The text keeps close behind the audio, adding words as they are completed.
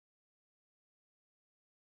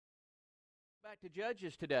Back to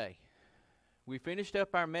Judges today. We finished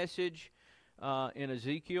up our message in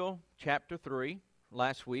Ezekiel chapter 3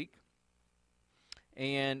 last week.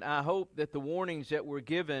 And I hope that the warnings that were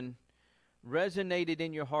given resonated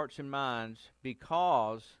in your hearts and minds,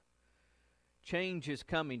 because change is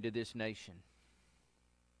coming to this nation.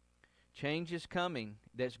 Change is coming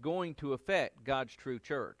that's going to affect God's true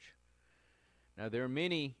church. Now, there are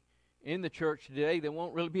many in the church today that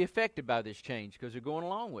won't really be affected by this change because they're going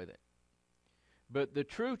along with it. But the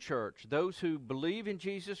true church, those who believe in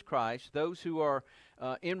Jesus Christ, those who are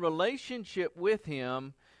in relationship with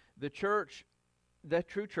Him, that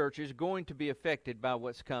true church is going to be affected by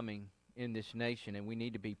what's coming in this nation, and we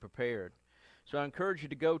need to be prepared. So I encourage you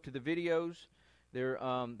to go to the videos. They're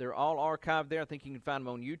all archived there. I think you can find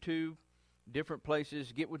them on YouTube, different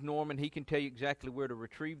places. Get with Norman. He can tell you exactly where to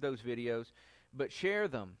retrieve those videos. But share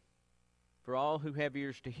them for all who have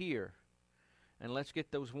ears to hear. And let's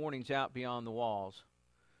get those warnings out beyond the walls.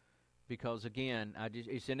 Because, again,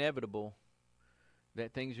 it's inevitable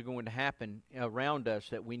that things are going to happen around us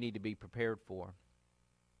that we need to be prepared for.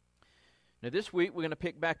 Now, this week we're going to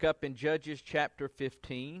pick back up in Judges chapter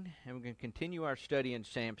 15. And we're going to continue our study in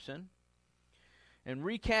Samson. And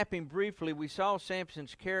recapping briefly, we saw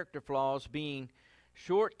Samson's character flaws being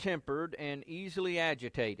short-tempered and easily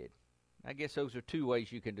agitated. I guess those are two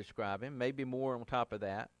ways you can describe him, maybe more on top of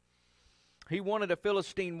that. He wanted a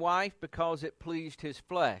Philistine wife because it pleased his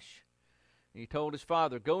flesh. He told his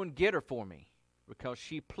father, "Go and get her for me, because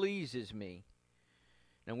she pleases me."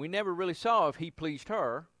 Now, we never really saw if he pleased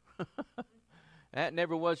her. That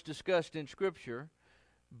never was discussed in Scripture.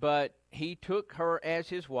 But he took her as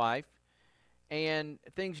his wife, and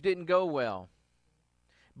things didn't go well.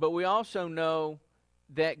 But we also know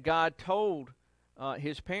that God told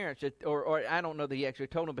his parents, or I don't know that he actually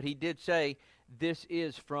told them, but he did say, "This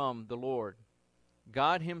is from the Lord."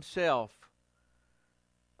 God Himself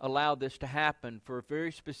allowed this to happen for a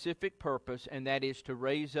very specific purpose, and that is to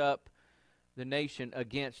raise up the nation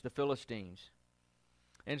against the Philistines.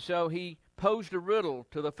 And so he posed a riddle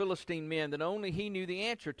to the Philistine men that only he knew the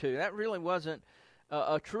answer to. That really wasn't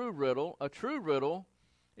a true riddle. A true riddle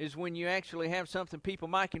is when you actually have something people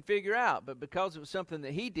might can figure out, but because it was something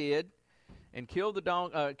that he did, and killed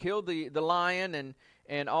the lion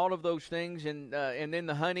and all of those things, and then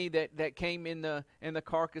the honey that came in the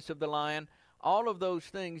carcass of the lion, all of those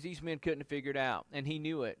things these men couldn't have figured out, and he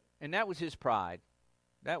knew it. And that was his pride.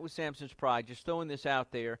 That was Samson's pride, just throwing this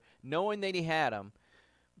out there, knowing that he had him.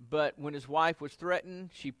 But when his wife was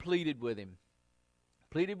threatened, she pleaded with him.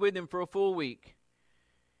 Pleaded with him for a full week.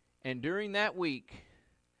 And during that week,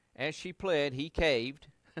 as she pled, he caved,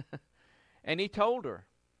 and he told her.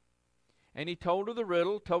 And he told her the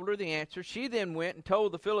riddle, told her the answer. She then went and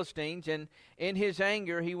told the Philistines, and in his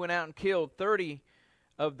anger he went out and killed 30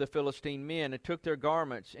 of the Philistine men and took their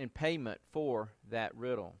garments in payment for that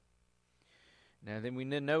riddle. Now then we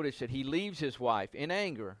notice that he leaves his wife in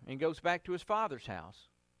anger and goes back to his father's house.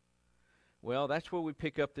 Well, that's where we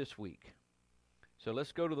pick up this week. So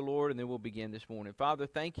let's go to the Lord, and then we'll begin this morning. Father,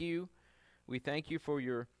 thank you. We thank you for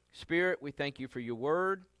your Spirit. We thank you for your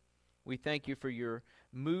word. We thank you for your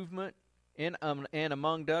movement and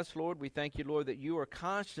among us, Lord. We thank you, Lord, that you are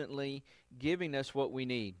constantly giving us what we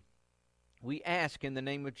need. We ask in the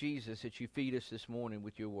name of Jesus that you feed us this morning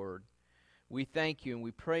with your word. We thank you and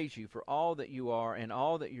we praise you for all that you are and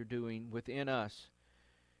all that you're doing within us.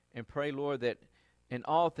 And pray, Lord, that in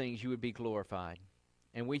all things you would be glorified.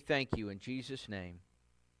 And we thank you in Jesus' name.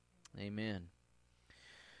 Amen.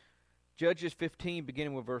 Judges 15,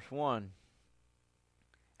 beginning with verse 1.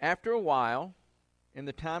 After a while, in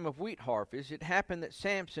the time of wheat harvest, it happened that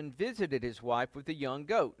Samson visited his wife with a young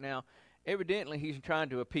goat. Now, evidently, he's trying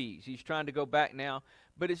to appease. He's trying to go back now,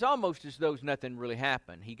 but it's almost as though nothing really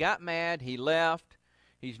happened. He got mad. He left.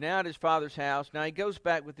 He's now at his father's house. Now, he goes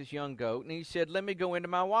back with this young goat, and he said, "Let me go into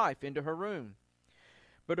my wife, into her room."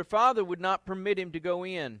 But her father would not permit him to go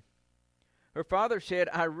in. Her father said,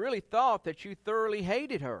 "I really thought that you thoroughly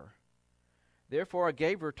hated her. Therefore, I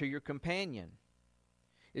gave her to your companion.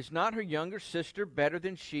 Is not her younger sister better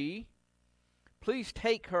than she? Please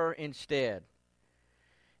take her instead."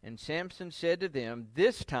 And Samson said to them,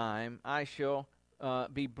 "This time I shall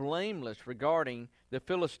be blameless regarding the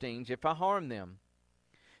Philistines if I harm them."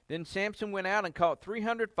 Then Samson went out and caught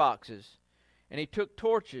 300 foxes, and he took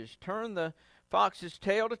torches, turned the foxes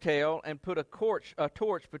tail to tail, and put a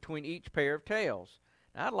torch between each pair of tails.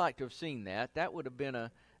 Now, I'd like to have seen that. That would have been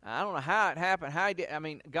I don't know how it happened. How he did. I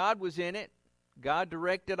mean, God was in it. God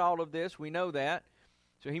directed all of this. We know that.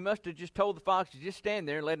 So he must have just told the foxes, just stand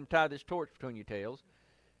there and let them tie this torch between your tails.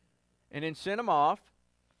 And then sent them off.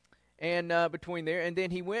 and between there. And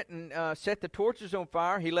then he went and set the torches on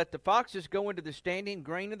fire. He let the foxes go into the standing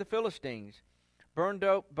grain of the Philistines, burned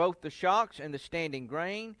up both the shocks and the standing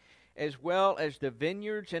grain, as well as the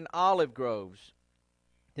vineyards and olive groves.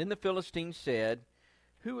 Then the Philistines said,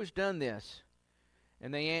 "Who has done this?"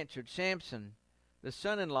 And they answered, "Samson, the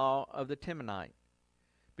son-in-law of the Temanite,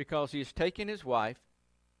 because he has taken his wife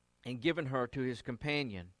and given her to his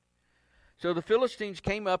companion." So the Philistines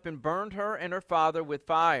came up and burned her and her father with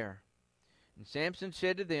fire. And Samson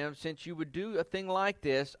said to them, "Since you would do a thing like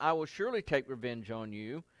this, I will surely take revenge on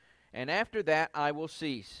you, and after that I will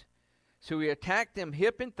cease." So he attacked them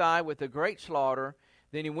hip and thigh with a great slaughter.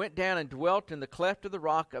 Then he went down and dwelt in the cleft of the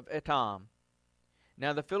rock of Etam.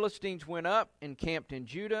 Now the Philistines went up and camped in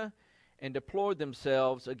Judah and deployed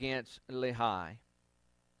themselves against Lehi.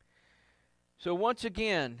 So once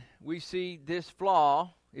again, we see this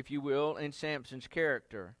flaw, if you will, in Samson's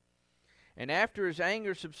character. And after his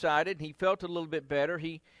anger subsided, he felt a little bit better.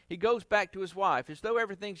 He goes back to his wife as though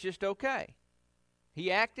everything's just okay.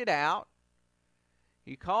 He acted out.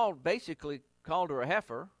 He basically called her a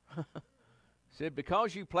heifer. Said,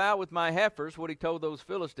 "Because you plow with my heifers," what he told those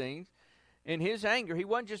Philistines. In his anger, he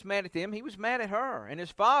wasn't just mad at them, he was mad at her. And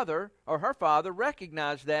his father, or her father,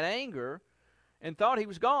 recognized that anger and thought he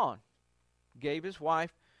was gone. Gave his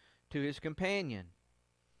wife to his companion.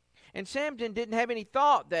 And Samson didn't have any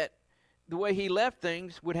thought that the way he left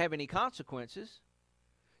things would have any consequences.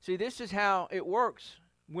 See, this is how it works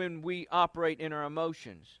when we operate in our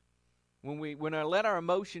emotions. When we let our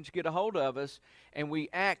emotions get a hold of us and we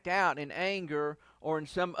act out in anger or in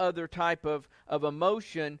some other type of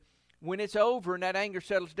emotion, when it's over and that anger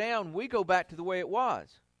settles down, we go back to the way it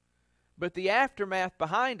was. But the aftermath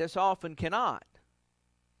behind us often cannot.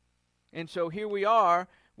 And so here we are.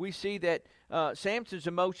 We see that Samson's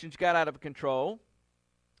emotions got out of control,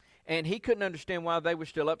 and he couldn't understand why they were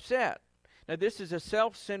still upset. Now, this is a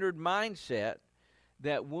self-centered mindset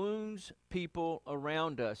that wounds people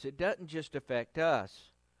around us. It doesn't just affect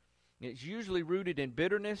us. It's usually rooted in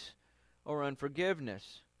bitterness or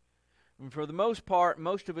unforgiveness. And for the most part,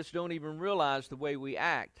 most of us don't even realize the way we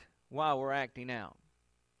act while we're acting out.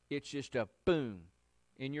 It's just a boom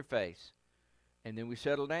in your face. And then we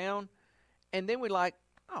settle down, and then we're like,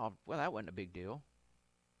 "Oh, well, that wasn't a big deal.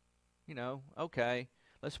 Okay,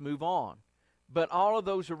 let's move on." But all of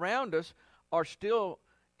those around us are still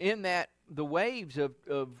in the waves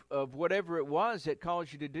of whatever it was that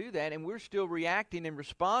caused you to do that, and we're still reacting and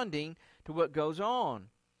responding to what goes on.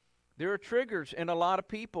 There are triggers in a lot of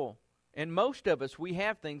people, and most of us, we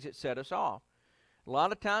have things that set us off. A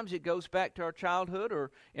lot of times it goes back to our childhood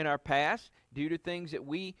or in our past due to things that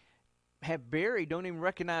we have buried, don't even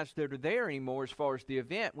recognize that are there anymore as far as the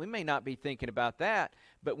event. We may not be thinking about that,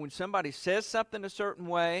 but when somebody says something a certain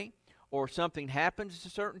way or something happens at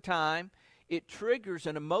a certain time, it triggers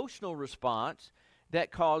an emotional response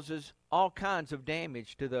that causes all kinds of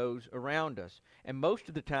damage to those around us. And most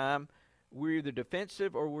of the time, we're either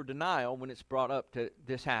defensive or we're denial when it's brought up to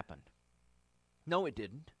this happened. No, it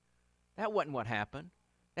didn't. That wasn't what happened.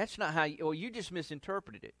 That's not how you just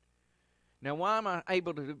misinterpreted it. Now, why am I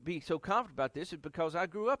able to be so confident about this is because I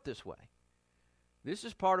grew up this way. This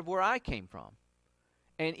is part of where I came from.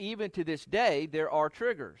 And even to this day, there are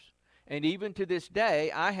triggers. And even to this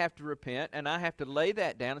day, I have to repent and I have to lay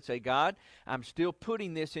that down and say, "God, I'm still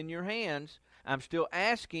putting this in your hands. I'm still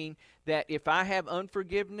asking that if I have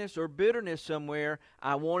unforgiveness or bitterness somewhere,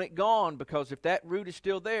 I want it gone, because if that root is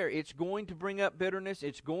still there, it's going to bring up bitterness,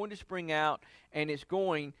 it's going to spring out, and it's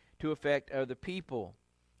going to affect other people.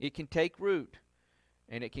 It can take root,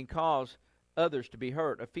 and it can cause others to be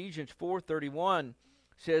hurt." Ephesians 4:31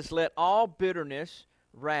 says, "Let all bitterness,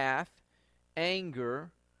 wrath,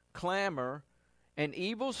 anger, clamor, and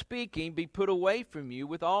evil speaking be put away from you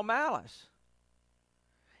with all malice."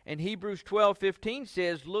 And Hebrews 12:15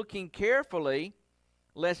 says, "Looking carefully,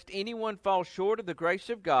 lest anyone fall short of the grace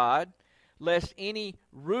of God, lest any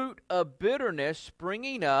root of bitterness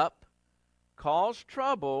springing up cause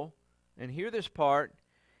trouble," and hear this part,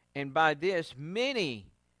 "and by this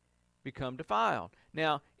many become defiled."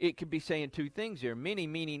 Now, it could be saying two things here. Many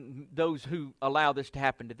meaning those who allow this to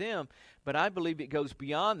happen to them, but I believe it goes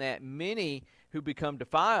beyond that. Many who become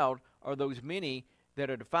defiled are those many that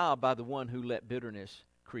are defiled by the one who let bitterness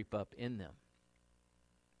creep up in them.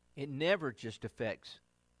 It never just affects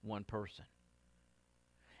one person.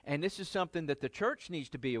 And this is something that the church needs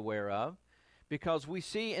to be aware of, because we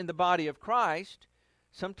see in the body of Christ,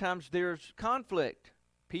 sometimes there's conflict.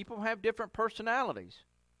 People have different personalities.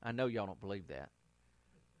 I know y'all don't believe that.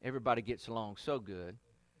 Everybody gets along so good.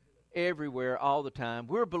 Everywhere, all the time.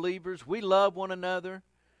 We're believers. We love one another.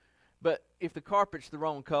 But if the carpet's the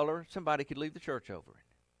wrong color, somebody could leave the church over it.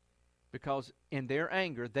 Because in their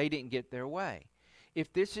anger, they didn't get their way.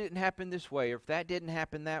 If this didn't happen this way, or if that didn't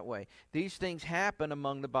happen that way, these things happen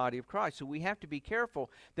among the body of Christ. So we have to be careful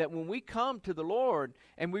that when we come to the Lord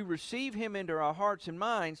and we receive Him into our hearts and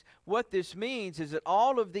minds, what this means is that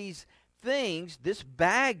all of these things, this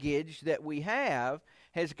baggage that we have,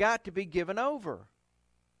 has got to be given over.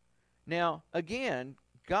 Now, again,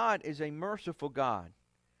 God is a merciful God,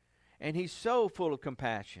 and He's so full of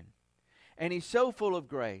compassion, and He's so full of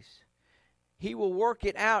grace. He will work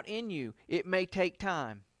it out in you. It may take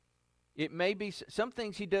time. It may be some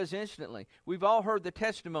things He does instantly. We've all heard the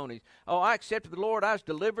testimonies. Oh, I accepted the Lord. I was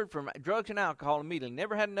delivered from drugs and alcohol immediately.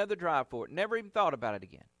 Never had another drive for it. Never even thought about it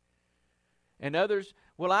again. And others,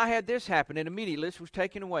 well, I had this happen, and immediately this was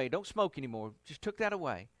taken away. Don't smoke anymore. Just took that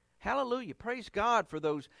away. Hallelujah. Praise God for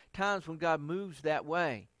those times when God moves that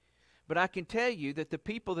way. But I can tell you that the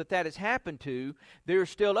people that has happened to, there are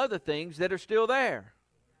still other things that are still there.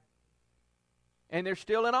 And they're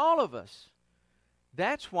still in all of us.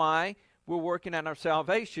 That's why we're working on our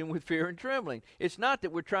salvation with fear and trembling. It's not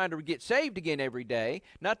that we're trying to get saved again every day.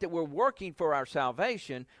 Not that we're working for our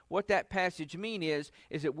salvation. What that passage means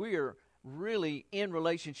is that we are really in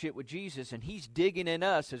relationship with Jesus, and He's digging in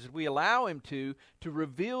us as we allow Him to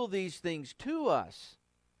reveal these things to us.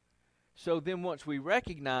 So then once we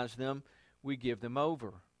recognize them, we give them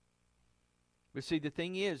over. But see, the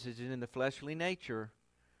thing is in the fleshly nature,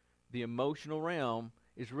 the emotional realm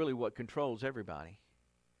is really what controls everybody.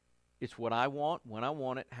 It's what I want, when I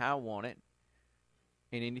want it, how I want it,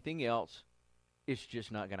 and anything else, it's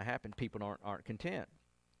just not going to happen. People aren't content.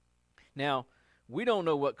 Now, we don't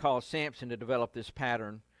know what caused Samson to develop this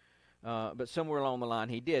pattern, but somewhere along the line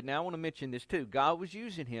he did. Now, I want to mention this too. God was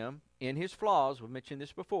using him in his flaws. We've mentioned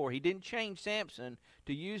this before. He didn't change Samson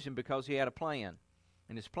to use him because He had a plan.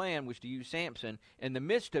 And His plan was to use Samson in the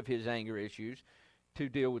midst of his anger issues to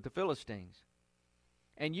deal with the Philistines.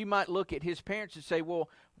 And you might look at his parents and say, well,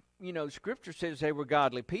 Scripture says they were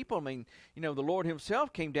godly people. I mean, the Lord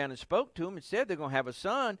Himself came down and spoke to him and said they're going to have a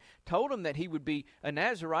son, told him that he would be a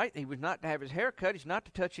Nazirite, he was not to have his hair cut, he's not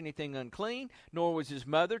to touch anything unclean, nor was his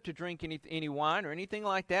mother to drink any wine or anything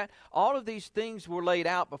like that. All of these things were laid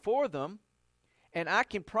out before them, and I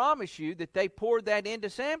can promise you that they poured that into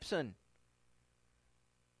Samson.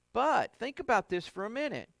 But think about this for a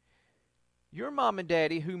minute. Your mom and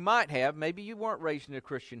daddy, who might have, maybe you weren't raised in a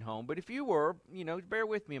Christian home, but if you were, bear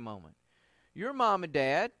with me a moment. Your mom and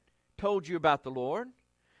dad told you about the Lord.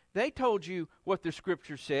 They told you what the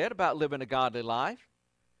Scripture said about living a godly life.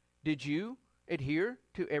 Did you adhere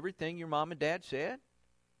to everything your mom and dad said?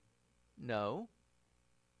 No.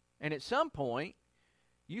 And at some point,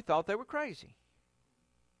 you thought they were crazy.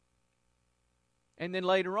 And then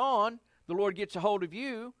later on, the Lord gets a hold of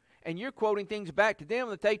you, and you're quoting things back to them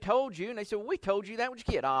that they told you, and they said, well, we told you that when you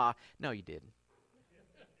were a kid. No, you didn't.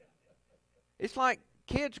 It's like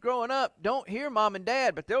kids growing up don't hear mom and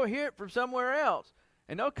dad, but they'll hear it from somewhere else.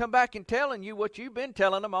 And they'll come back and telling you what you've been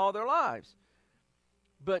telling them all their lives.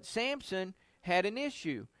 But Samson had an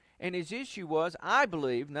issue, and his issue was, I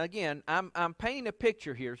believe, now again, I'm painting a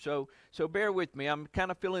picture here, so bear with me. I'm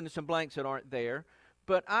kind of filling in some blanks that aren't there.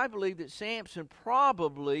 But I believe that Samson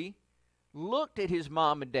probably looked at his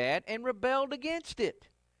mom and dad and rebelled against it.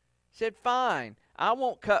 Said, fine, I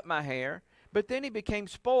won't cut my hair. But then he became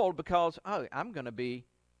spoiled because, I'm going to be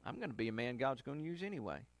a man God's going to use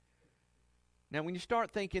anyway. Now, when you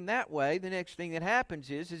start thinking that way, the next thing that happens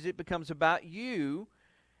is it becomes about you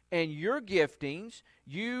and your giftings,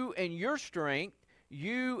 you and your strength,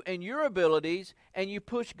 you and your abilities, and you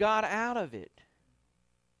push God out of it.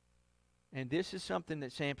 And this is something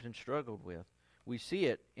that Samson struggled with. We see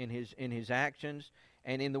it in his actions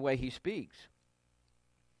and in the way he speaks.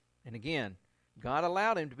 And again, God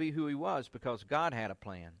allowed him to be who he was because God had a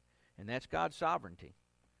plan. And that's God's sovereignty.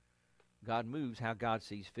 God moves how God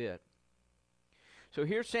sees fit. So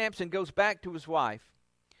here Samson goes back to his wife.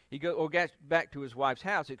 He gets back to his wife's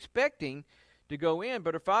house, expecting to go in,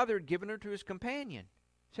 but her father had given her to his companion.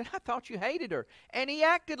 He said, I thought you hated her. And he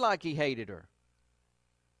acted like he hated her.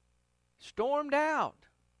 Stormed out.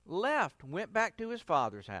 Left, went back to his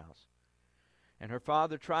father's house. And her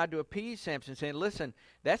father tried to appease Samson, saying, listen,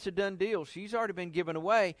 that's a done deal. She's already been given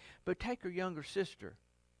away, but take her younger sister.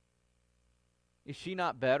 Is she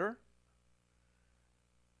not better?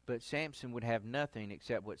 But Samson would have nothing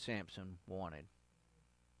except what Samson wanted.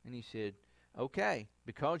 And he said, okay,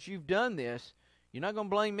 because you've done this, you're not going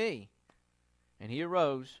to blame me. And he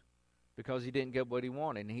arose because he didn't get what he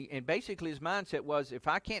wanted. And basically his mindset was, if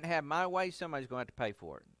I can't have my way, somebody's going to have to pay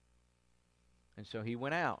for it. And so he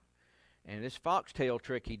went out. And this foxtail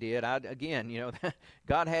trick he did,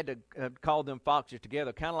 God had to call them foxes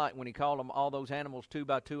together, kind of like when he called them all those animals 2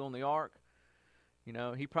 by 2 on the ark.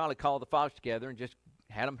 He probably called the fox together and just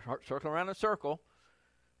had them circle around in a circle,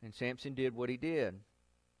 and Samson did what he did.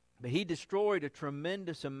 But he destroyed a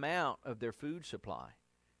tremendous amount of their food supply.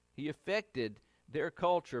 He affected their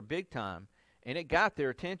culture big time, and it got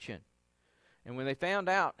their attention. And when they found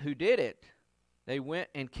out who did it, they went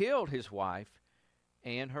and killed his wife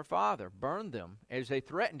and her father, burned them, as they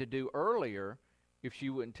threatened to do earlier if she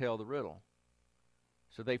wouldn't tell the riddle.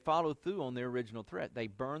 So they followed through on their original threat. They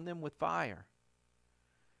burned them with fire.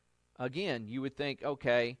 Again, you would think,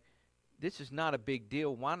 okay, this is not a big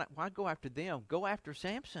deal. Why go after them? Go after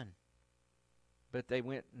Samson. But they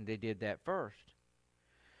went and they did that first.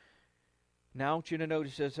 Now I want you to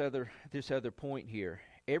notice this other point here.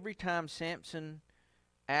 Every time Samson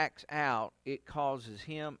acts out, it causes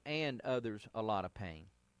him and others a lot of pain.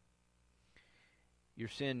 Your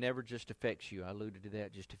sin never just affects you. I alluded to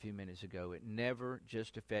that just a few minutes ago. It never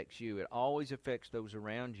just affects you. It always affects those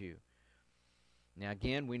around you. Now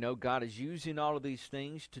again, we know God is using all of these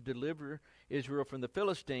things to deliver Israel from the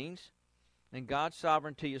Philistines, and God's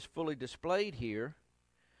sovereignty is fully displayed here.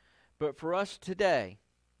 But for us today,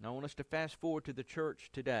 and I want us to fast forward to the church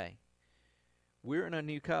today, we're in a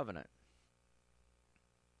new covenant.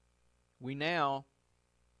 We now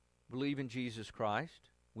believe in Jesus Christ.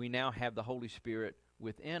 We now have the Holy Spirit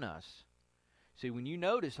within us. See, when you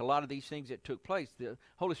notice a lot of these things that took place, the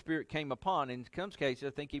Holy Spirit came upon. In some cases,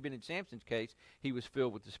 I think even in Samson's case, he was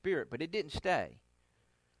filled with the Spirit, but it didn't stay.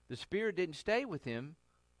 The Spirit didn't stay with him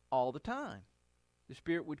all the time. The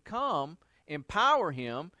Spirit would come, empower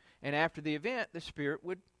him, and after the event, the Spirit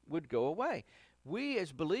would go away. We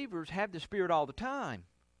as believers have the Spirit all the time.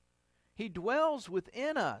 He dwells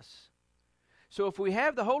within us. So if we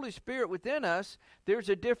have the Holy Spirit within us, there's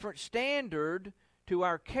a different standard to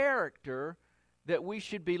our character that we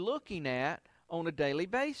should be looking at on a daily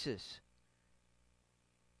basis.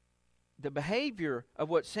 The behavior of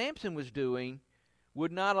what Samson was doing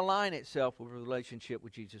would not align itself with a relationship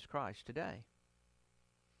with Jesus Christ today.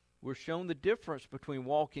 We're shown the difference between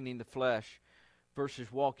walking in the flesh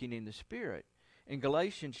versus walking in the Spirit. In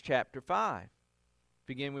Galatians chapter 5,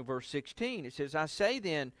 beginning with verse 16, it says, I say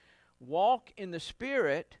then, walk in the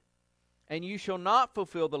Spirit, and you shall not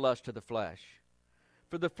fulfill the lust of the flesh.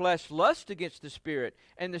 For the flesh lusts against the Spirit,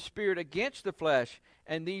 and the Spirit against the flesh,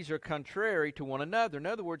 and these are contrary to one another. In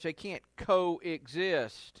other words, they can't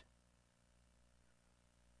coexist.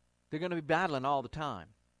 They're going to be battling all the time.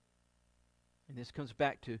 And this comes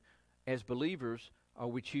back to, as believers, are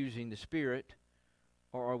we choosing the Spirit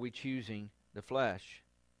or are we choosing the flesh?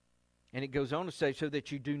 And it goes on to say, so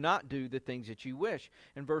that you do not do the things that you wish.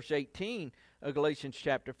 In verse 18 of Galatians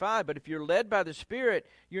chapter 5, but if you're led by the Spirit,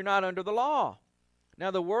 you're not under the law.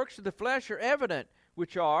 Now the works of the flesh are evident,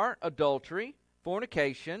 which are adultery,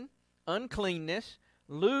 fornication, uncleanness,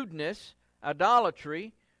 lewdness,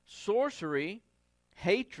 idolatry, sorcery,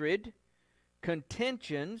 hatred,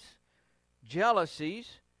 contentions,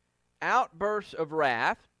 jealousies, outbursts of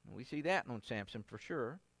wrath. We see that on Samson for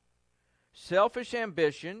sure. Selfish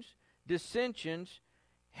ambitions, dissensions,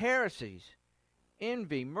 heresies,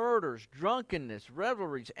 envy, murders, drunkenness,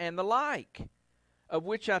 revelries, and the like, of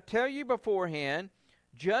which I tell you beforehand,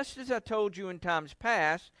 just as I told you in times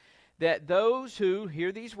past, that those who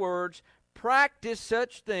hear these words practice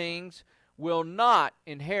such things will not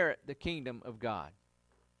inherit the kingdom of God.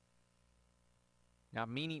 Now,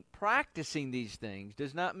 meaning practicing these things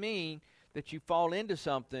does not mean that you fall into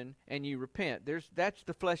something and you repent. That's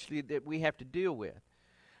the fleshly that we have to deal with.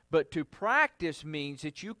 But to practice means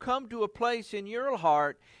that you come to a place in your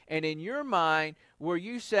heart and in your mind where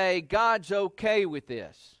you say, God's okay with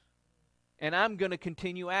this, and I'm going to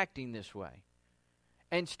continue acting this way,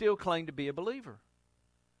 and still claim to be a believer.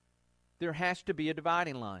 There has to be a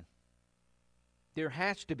dividing line. There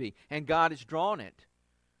has to be. And God has drawn it.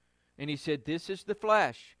 And He said, this is the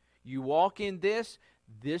flesh. You walk in this,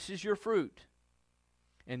 this is your fruit.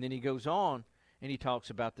 And then He goes on and He talks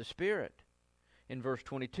about the Spirit. In verse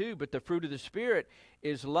 22, but the fruit of the Spirit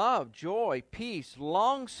is love, joy, peace,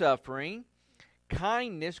 long-suffering,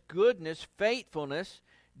 kindness, goodness, faithfulness,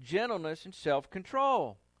 gentleness, and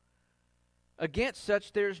self-control. Against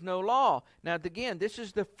such there is no law. Now again, this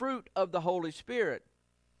is the fruit of the Holy Spirit.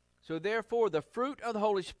 So therefore, the fruit of the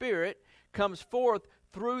Holy Spirit comes forth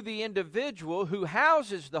through the individual who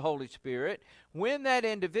houses the Holy Spirit when that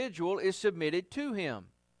individual is submitted to Him.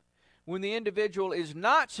 When the individual is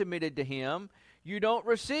not submitted to Him, You don't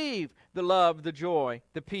receive the love, the joy,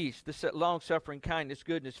 the peace, the long-suffering, kindness,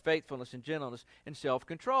 goodness, faithfulness, and gentleness, and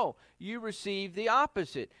self-control. You receive the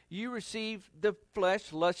opposite. You receive the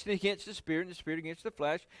flesh lusting against the Spirit and the Spirit against the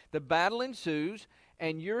flesh. The battle ensues,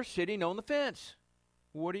 and you're sitting on the fence.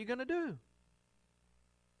 What are you going to do?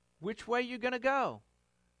 Which way are you going to go?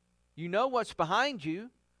 You know what's behind you,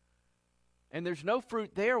 and there's no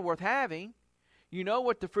fruit there worth having. You know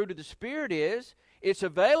what the fruit of the Spirit is. It's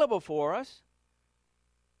available for us.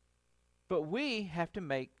 But we have to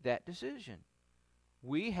make that decision.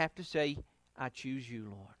 We have to say, I choose you,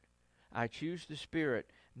 Lord. I choose the Spirit,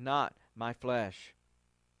 not my flesh.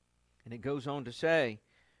 And it goes on to say,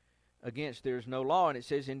 against there is no law. And it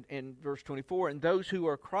says in verse 24, and those who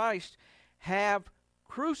are Christ have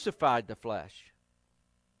crucified the flesh.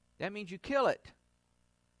 That means you kill it.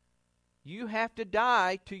 You have to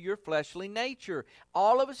die to your fleshly nature.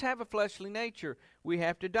 All of us have a fleshly nature. We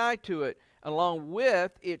have to die to it, along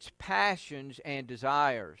with its passions and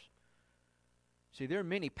desires. See, there are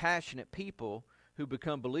many passionate people who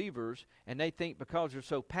become believers, and they think because they're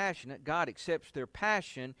so passionate, God accepts their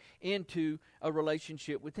passion into a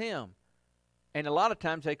relationship with Him. And a lot of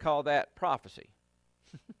times they call that prophecy.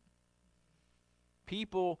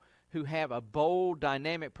 People who have a bold,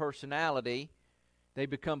 dynamic personality, they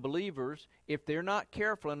become believers. If they're not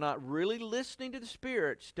careful and not really listening to the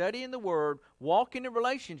Spirit, studying the Word, walking in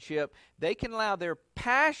relationship, they can allow their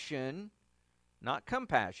passion, not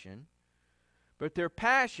compassion, but their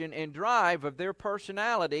passion and drive of their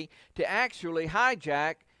personality to actually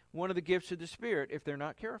hijack one of the gifts of the Spirit if they're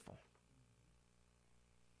not careful.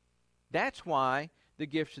 That's why the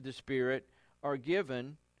gifts of the Spirit are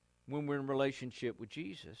given when we're in relationship with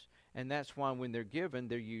Jesus. And that's why when they're given,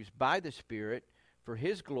 they're used by the Spirit for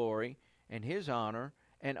His glory and His honor,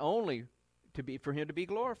 and only for Him to be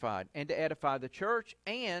glorified and to edify the church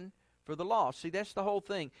and for the lost. See, that's the whole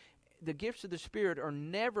thing. The gifts of the Spirit are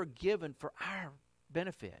never given for our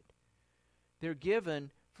benefit. They're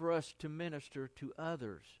given for us to minister to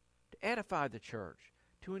others, to edify the church,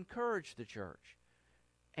 to encourage the church,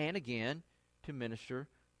 and again, to minister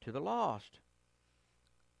to the lost.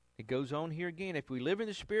 It goes on here again. If we live in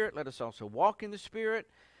the Spirit, let us also walk in the Spirit.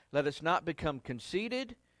 Let us not become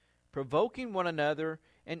conceited, provoking one another,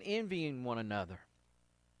 and envying one another.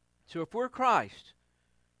 So if we're Christ,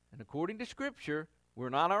 and according to Scripture, we're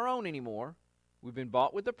not our own anymore. We've been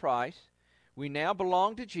bought with a price. We now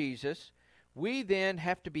belong to Jesus. We then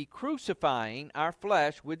have to be crucifying our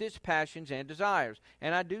flesh with its passions and desires.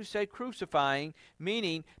 And I do say crucifying,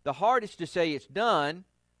 meaning the heart is to say it's done,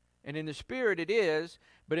 and in the Spirit it is,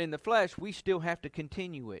 but in the flesh we still have to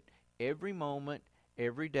continue it every moment,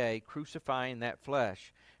 every day, crucifying that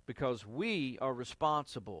flesh, because we are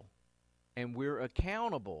responsible and we're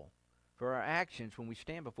accountable for our actions when we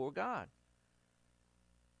stand before God.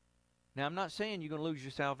 Now, I'm not saying you're going to lose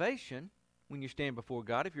your salvation when you stand before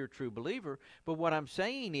God if you're a true believer, but what I'm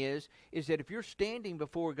saying is that if you're standing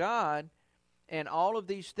before God and all of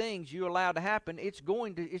these things you allow to happen, it's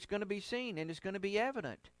going to be seen and it's going to be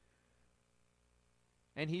evident.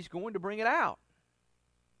 And He's going to bring it out.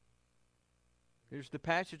 There's the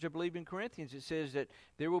passage, I believe, in Corinthians. It says that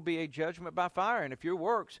there will be a judgment by fire. And if your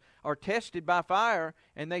works are tested by fire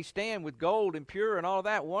and they stand with gold and pure and all of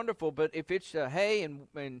that, wonderful. But if it's hay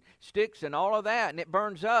and sticks and all of that and it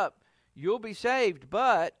burns up, you'll be saved.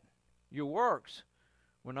 But your works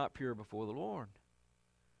were not pure before the Lord.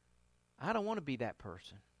 I don't want to be that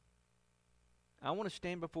person. I want to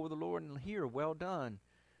stand before the Lord and hear, well done,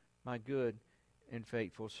 my good and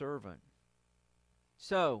faithful servant.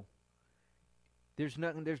 So,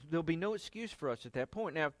 there'll be no excuse for us at that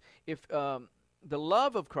point. Now, if the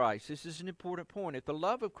love of Christ, this is an important point, if the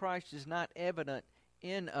love of Christ is not evident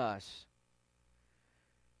in us,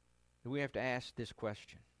 then we have to ask this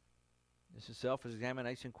question. This is a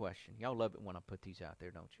self-examination question. Y'all love it when I put these out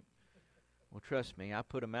there, don't you? Well, trust me, I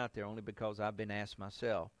put them out there only because I've been asked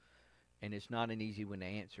myself. And it's not an easy one to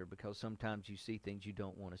answer because sometimes you see things you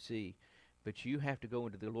don't want to see. But you have to go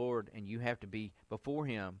into the Lord and you have to be before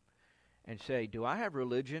Him and say, do I have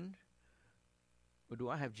religion or do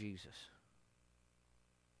I have Jesus?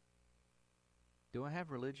 Do I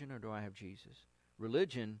have religion or do I have Jesus?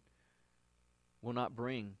 Religion will not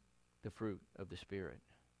bring the fruit of the Spirit.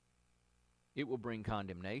 It will bring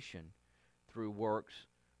condemnation through works,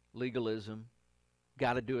 legalism,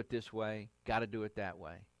 got to do it this way, got to do it that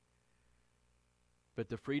way. But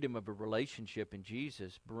the freedom of a relationship in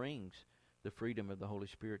Jesus brings the freedom of the Holy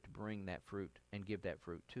Spirit to bring that fruit and give that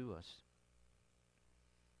fruit to us.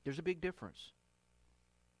 There's a big difference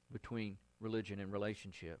between religion and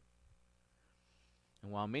relationship.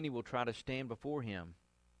 And while many will try to stand before Him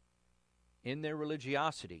in their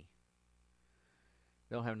religiosity,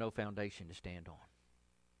 they'll have no foundation to stand on.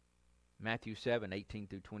 Matthew 7:18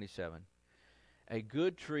 through 27. A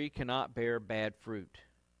good tree cannot bear bad fruit,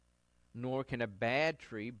 nor can a bad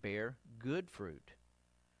tree bear good fruit.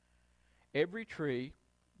 Every tree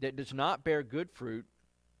that does not bear good fruit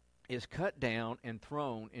is cut down and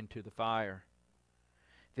thrown into the fire.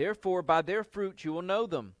 Therefore, by their fruits you will know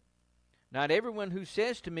them. Not everyone who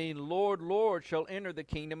says to me, Lord, Lord, shall enter the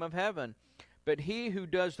kingdom of heaven, but he who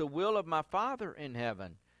does the will of my Father in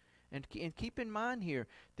heaven. And keep in mind here,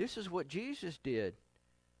 this is what Jesus did.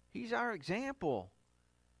 He's our example.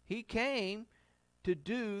 He came to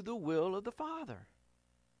do the will of the Father.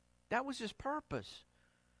 That was his purpose.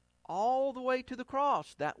 All the way to the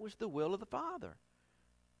cross, that was the will of the Father.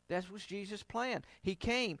 That was Jesus' plan. He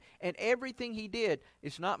came, and everything he did,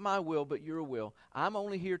 it's not my will, but your will. I'm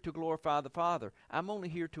only here to glorify the Father. I'm only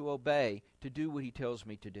here to obey, to do what he tells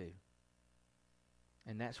me to do.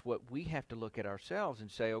 And that's what we have to look at ourselves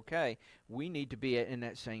and say, okay, we need to be in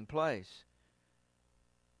that same place.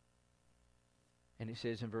 And it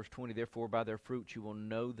says in verse 20, therefore by their fruits you will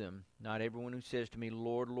know them. Not everyone who says to me,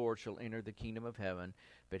 Lord, Lord, shall enter the kingdom of heaven,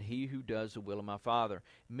 but he who does the will of my Father.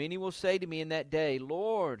 Many will say to me in that day,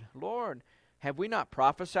 Lord, Lord, have we not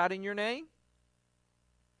prophesied in your name?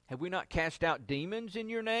 Have we not cast out demons in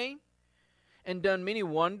your name? And done many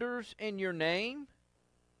wonders in your name?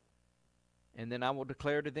 And then I will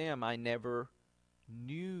declare to them, I never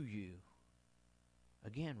knew you.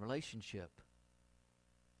 Again, relationship.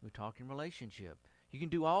 We're talking relationship. You can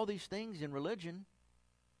do all these things in religion,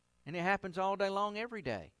 and it happens all day long, every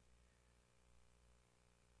day.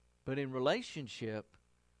 But in relationship,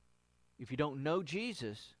 if you don't know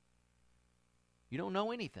Jesus, you don't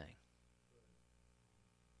know anything.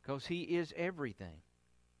 Because he is everything.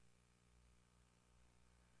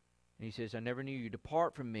 And he says, I never knew you.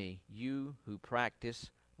 Depart from me, you who practice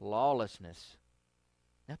lawlessness.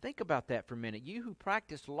 Now think about that for a minute. You who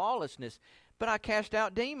practice lawlessness, but I cast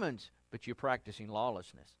out demons, but you're practicing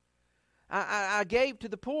lawlessness. I gave to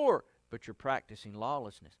the poor, but you're practicing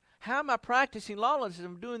lawlessness. How am I practicing lawlessness?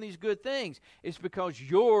 I'm doing these good things. It's because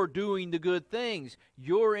you're doing the good things.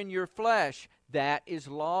 You're in your flesh. That is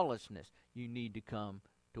lawlessness. You need to come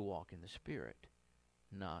to walk in the Spirit,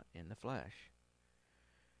 not in the flesh.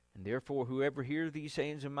 And therefore, whoever hears these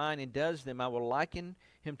sayings of mine and does them, I will liken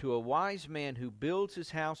him to a wise man who builds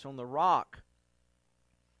his house on the rock.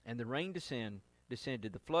 And the rain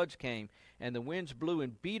descended, the floods came, and the winds blew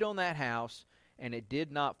and beat on that house, and it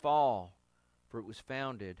did not fall, for it was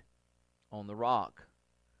founded on the rock.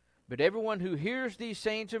 But everyone who hears these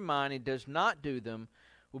sayings of mine and does not do them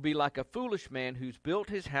will be like a foolish man who's built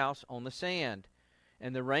his house on the sand.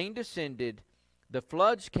 And the rain descended, the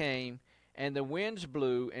floods came, and the winds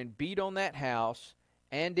blew and beat on that house,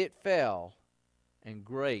 and it fell, and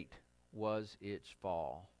great was its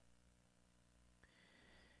fall.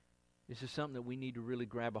 This is something that we need to really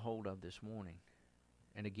grab a hold of this morning.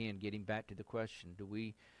 And again, getting back to the question,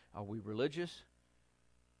 are we religious,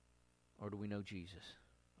 or do we know Jesus?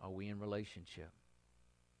 Are we in relationship?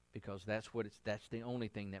 Because that's the only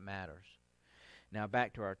thing that matters. Now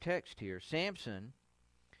back to our text here. Samson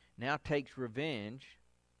now takes revenge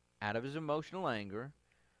out of his emotional anger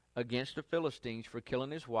against the Philistines for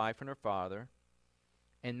killing his wife and her father.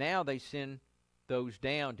 And now they send those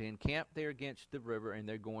down to encamp there against the river, and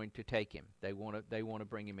they're going to take him. They want to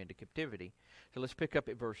bring him into captivity. So let's pick up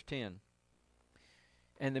at verse 10.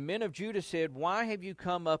 And the men of Judah said, why have you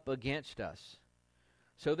come up against us?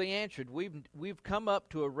 So they answered, we've come up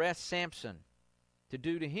to arrest Samson, to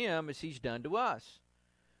do to him as he's done to us.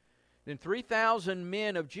 Then 3,000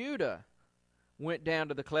 men of Judah went down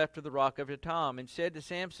to the cleft of the rock of Etam and said to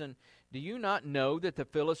Samson, do you not know that the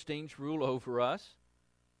Philistines rule over us?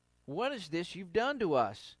 What is this you've done to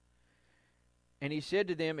us? And he said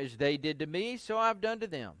to them, as they did to me, so I've done to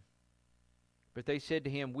them. But they said to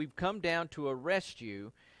him, we've come down to arrest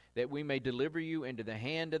you, that we may deliver you into the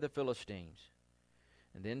hand of the Philistines.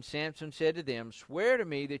 And then Samson said to them, swear to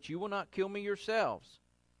me that you will not kill me yourselves.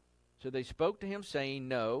 So they spoke to him, saying,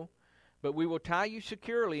 no, but we will tie you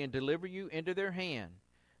securely and deliver you into their hand.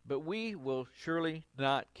 But we will surely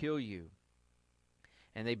not kill you.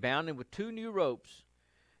 And they bound him with 2 new ropes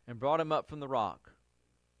and brought him up from the rock.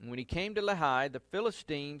 And when he came to Lehi, the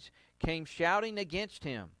Philistines came shouting against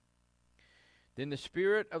him. Then the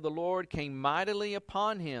Spirit of the Lord came mightily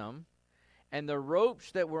upon him, and the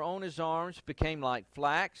ropes that were on his arms became like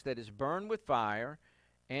flax that is burned with fire,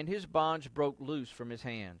 and his bonds broke loose from his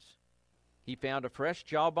hands. He found a fresh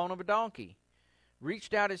jawbone of a donkey,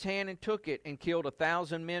 reached out his hand and took it, and killed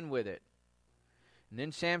 1,000 men with it. And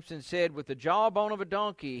then Samson said, with the jawbone of a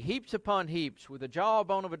donkey, heaps upon heaps, with the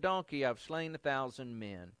jawbone of a donkey I've slain 1,000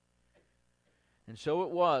 men. And so it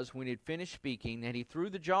was, when he had finished speaking, that he threw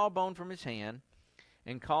the jawbone from his hand,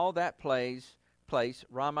 and called that place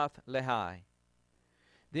Ramath Lehi.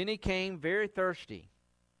 Then he came very thirsty.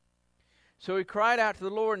 So he cried out to the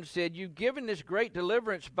Lord and said, You've given this great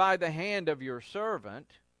deliverance by the hand of your servant,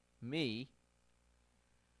 me.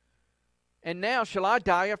 And now shall I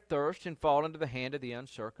die of thirst and fall into the hand of the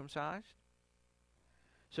uncircumcised?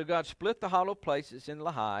 So God split the hollow places in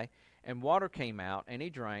Lehi, and water came out, and he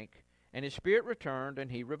drank, and his spirit returned,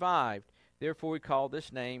 and he revived. Therefore he called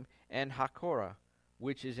this name En-hakkore,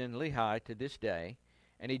 which is in Lehi to this day.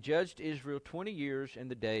 And he judged Israel 20 years in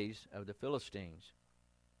the days of the Philistines.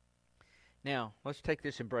 Now, let's take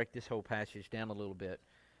this and break this whole passage down a little bit.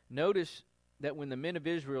 Notice that when the men of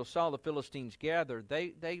Israel saw the Philistines gather,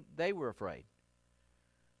 they were afraid.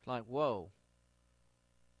 It's like, whoa,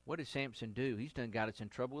 what did Samson do? He's done got us in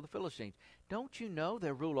trouble with the Philistines. Don't you know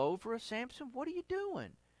they'll rule over us, Samson? What are you doing?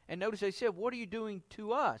 And notice they said, what are you doing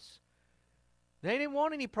to us? They didn't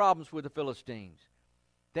want any problems with the Philistines.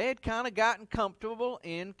 They had kind of gotten comfortable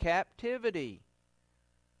in captivity.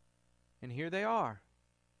 And here they are.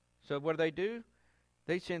 So what do?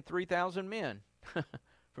 They send 3,000 men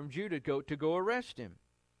from Judah to go arrest him.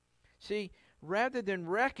 See, rather than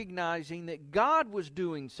recognizing that God was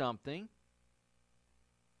doing something,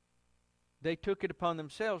 they took it upon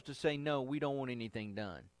themselves to say, no, we don't want anything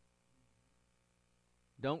done.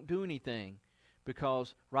 Don't do anything,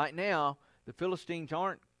 because right now the Philistines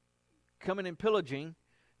aren't coming and pillaging.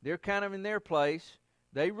 They're kind of in their place.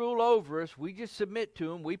 They rule over us. We just submit to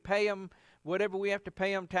them. We pay them whatever we have to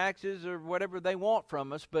pay them, taxes or whatever they want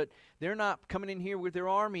from us, but they're not coming in here with their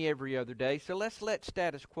army every other day, so let's let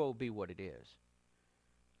status quo be what it is.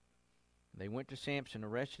 They went to Samson,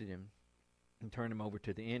 arrested him, and turned him over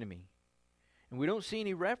to the enemy. And we don't see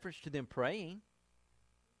any reference to them praying.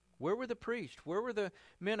 Where were the priests? Where were the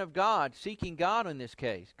men of God seeking God in this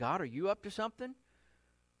case? God, are you up to something?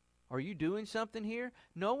 Are you doing something here?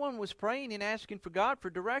 No one was praying and asking for God for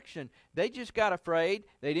direction. They just got afraid.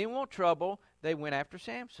 They didn't want trouble. They went after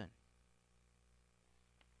Samson.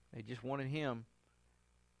 They just wanted him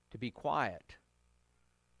to be quiet,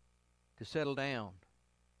 to settle down.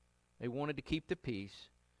 They wanted to keep the peace.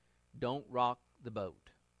 Don't rock the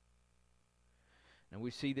boat. And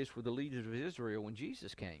we see this with the leaders of Israel when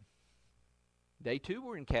Jesus came. They too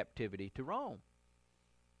were in captivity to Rome.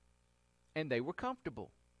 And they were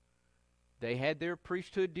comfortable. They had their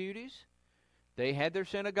priesthood duties. They had their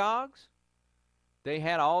synagogues. They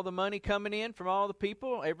had all the money coming in from all the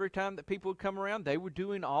people. Every time that people would come around, they were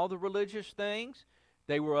doing all the religious things.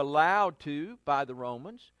 They were allowed to by the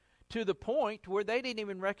Romans, to the point where they didn't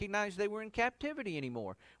even recognize they were in captivity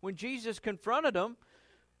anymore. When Jesus confronted them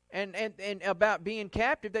and about being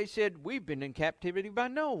captive, they said, we've been in captivity by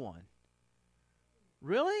no one.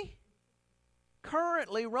 Really?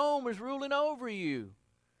 Currently, Rome is ruling over you.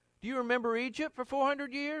 Do you remember Egypt for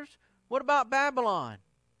 400 years? What about Babylon?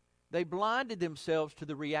 They blinded themselves to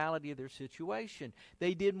the reality of their situation.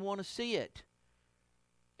 They didn't want to see it.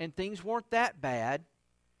 And things weren't that bad.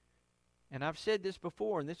 And I've said this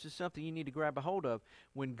before, and this is something you need to grab a hold of.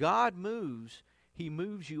 When God moves, He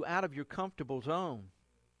moves you out of your comfortable zone.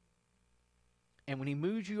 And when He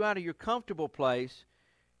moves you out of your comfortable place,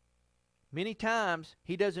 many times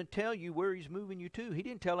He doesn't tell you where He's moving you to. He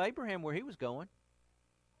didn't tell Abraham where he was going.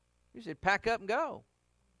 He said, pack up and go.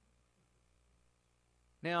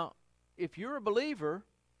 Now, if you're a believer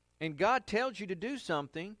and God tells you to do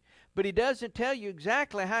something, but He doesn't tell you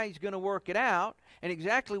exactly how He's going to work it out and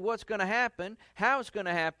exactly what's going to happen, how it's going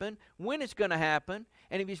to happen, when it's going to happen,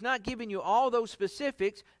 and if He's not giving you all those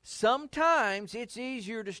specifics, sometimes it's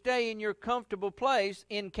easier to stay in your comfortable place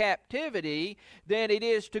in captivity than it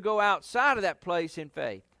is to go outside of that place in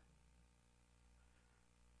faith.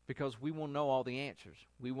 Because we want to know all the answers.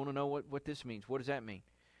 We want to know what this means. What does that mean?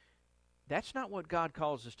 That's not what God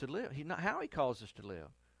calls us to live. He's not how He calls us to live.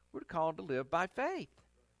 We're called to live by faith.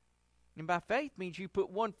 And by faith means you put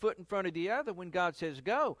one foot in front of the other when God says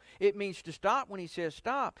go. It means to stop when He says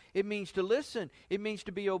stop. It means to listen. It means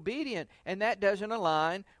to be obedient. And that doesn't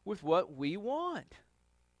align with what we want.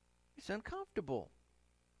 It's uncomfortable.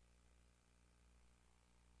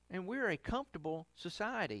 And we're a comfortable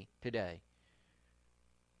society today.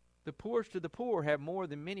 The poorest of the poor have more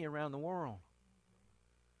than many around the world.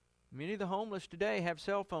 Many of the homeless today have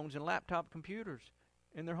cell phones and laptop computers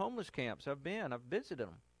in their homeless camps. I've visited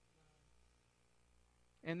them.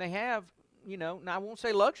 And they have, now I won't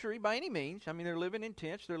say luxury by any means. I mean, they're living in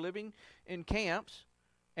tents, they're living in camps,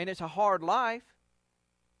 and it's a hard life.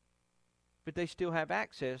 but they still have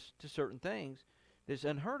access to certain things that's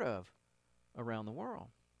unheard of around the world.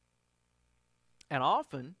 And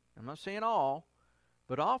often, I'm not saying all,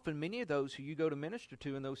 but often many of those who you go to minister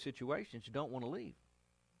to in those situations don't want to leave.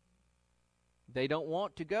 They don't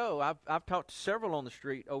want to go. I've talked to several on the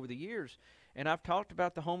street over the years, and I've talked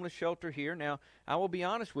about the homeless shelter here. Now, I will be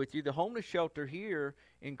honest with you, the homeless shelter here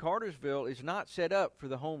in Cartersville is not set up for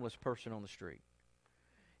the homeless person on the street.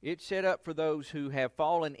 It's set up for those who have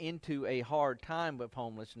fallen into a hard time of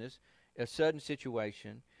homelessness, a sudden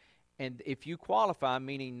situation. And if you qualify,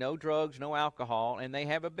 meaning no drugs, no alcohol, and they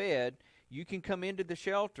have a bed, you can come into the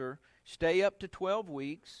shelter, stay up to 12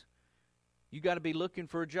 weeks. You got to be looking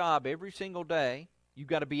for a job every single day. You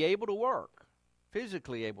got to be able to work,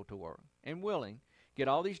 physically able to work, and willing. Get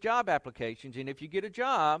all these job applications, and if you get a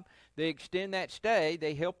job, they extend that stay,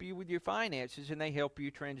 they help you with your finances, and they help you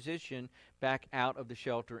transition back out of the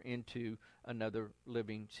shelter into another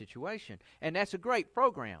living situation. And that's a great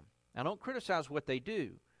program. I don't criticize what they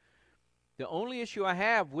do. The only issue I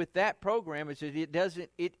have with that program is that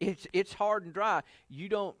it's hard and dry.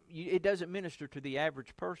 It doesn't minister to the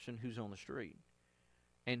average person who's on the street.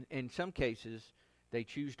 And in some cases, they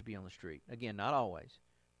choose to be on the street. Again, not always.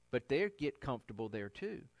 But they get comfortable there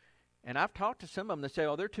too. And I've talked to some of them that say,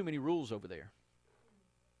 oh, there are too many rules over there.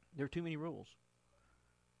 There are too many rules.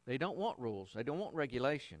 They don't want rules. They don't want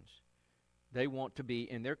regulations. They want to be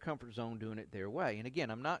in their comfort zone doing it their way. And again,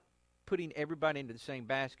 I'm not putting everybody into the same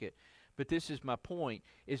basket, but this is my point,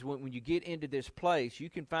 is when you get into this place, you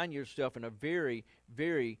can find yourself in a very,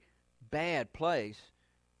 very bad place,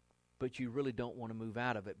 but you really don't want to move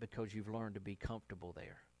out of it because you've learned to be comfortable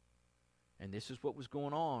there. And this is what was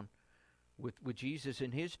going on with Jesus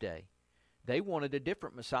in his day. They wanted a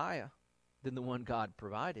different Messiah than the one God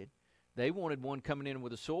provided. They wanted one coming in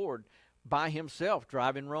with a sword by himself,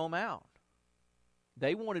 driving Rome out.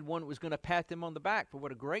 They wanted one that was going to pat them on the back for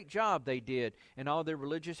what a great job they did in all their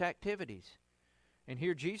religious activities. And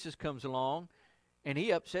here Jesus comes along, and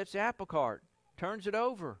he upsets the apple cart, turns it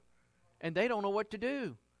over, and they don't know what to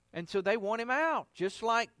do. And so they want him out, just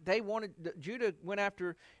like Judah went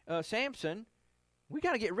after Samson. We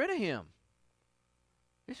got to get rid of him.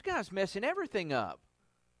 This guy's messing everything up.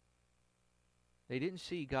 They didn't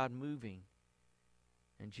see God moving.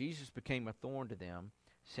 And Jesus became a thorn to them.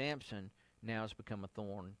 Samson now has become a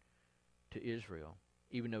thorn to Israel,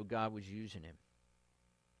 even though God was using him.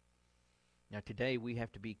 Now today we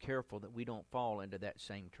have to be careful that we don't fall into that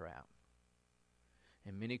same trap.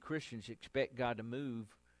 And many Christians expect God to move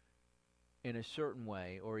in a certain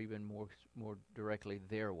way, or even more directly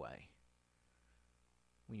their way.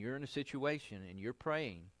 When you're in a situation and you're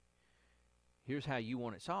praying, here's how you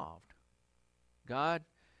want it solved. God,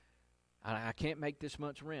 I can't make this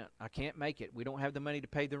month's rent. I can't make it. We don't have the money to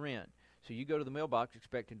pay the rent. So you go to the mailbox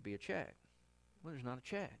expecting to be a check. Well, there's not a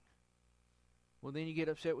check. Well, then you get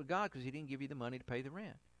upset with God because he didn't give you the money to pay the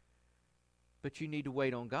rent. But you need to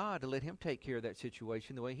wait on God to let him take care of that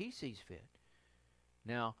situation the way he sees fit.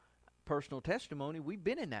 Now, personal testimony, we've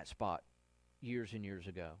been in that spot years and years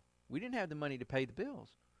ago. We didn't have the money to pay the bills.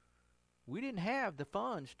 We didn't have the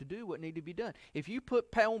funds to do what needed to be done. If you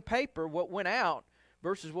put on paper what went out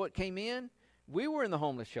versus what came in, we were in the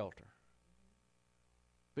homeless shelter.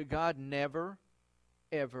 But God never,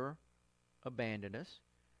 ever abandoned us.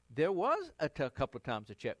 There was a couple of times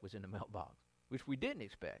a check was in the mailbox, which we didn't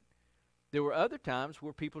expect. There were other times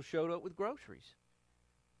where people showed up with groceries.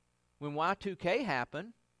 When Y2K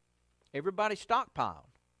happened, everybody stockpiled.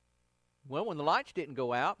 Well, when the lights didn't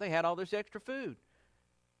go out, they had all this extra food.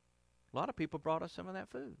 A lot of people brought us some of that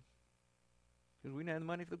food because we didn't have the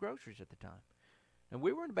money for the groceries at the time. And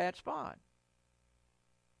we were in a bad spot.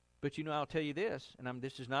 But you know, I'll tell you this, and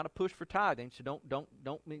this is not a push for tithing, so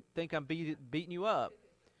don't think I'm beating you up.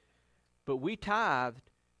 But we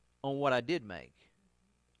tithed on what I did make,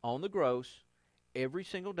 on the gross, every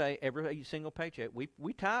single day, every single paycheck.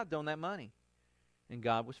 We tithed on that money, and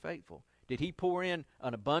God was faithful. Did he pour in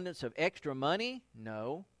an abundance of extra money?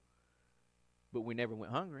 No. But we never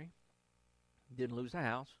went hungry. Didn't lose the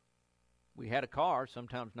house. We had a car,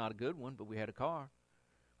 sometimes not a good one, but we had a car.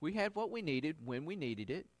 We had what we needed when we needed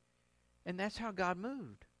it, and that's how God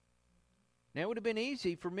moved. Now, it would have been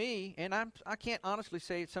easy for me, and I can't honestly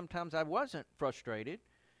say sometimes I wasn't frustrated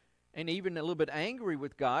and even a little bit angry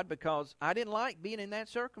with God because I didn't like being in that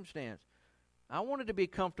circumstance. I wanted to be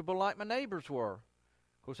comfortable like my neighbors were.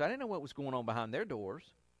 Of course, I didn't know what was going on behind their doors.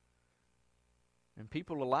 And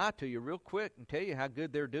people will lie to you real quick and tell you how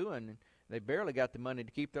good they're doing. And they barely got the money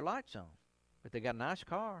to keep their lights on. But they got a nice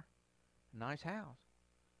car, a nice house.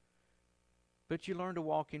 But you learn to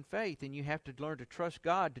walk in faith, and you have to learn to trust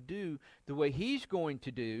God to do the way He's going to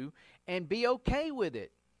do and be okay with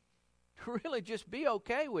it. Really just be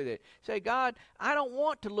okay with it. Say, God, I don't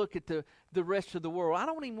want to look at the rest of the world. I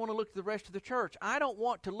don't even want to look at the rest of the church. I don't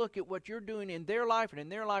want to look at what you're doing in their life and in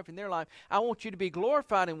their life and their life. I want you to be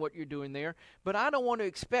glorified in what you're doing there, but I don't want to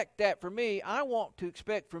expect that from me. I want to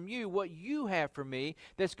expect from you what you have for me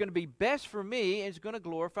that's going to be best for me and is going to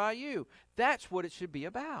glorify you. That's what it should be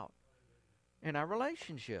about in our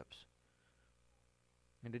relationships.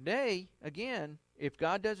 And today, again, if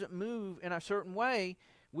God doesn't move in a certain way,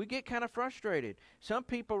 we get kind of frustrated. Some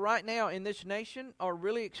people right now in this nation are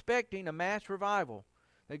really expecting a mass revival.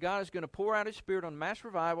 That God is going to pour out His Spirit on mass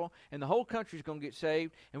revival, and the whole country is going to get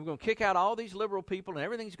saved, and we're going to kick out all these liberal people, and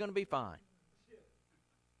everything's going to be fine.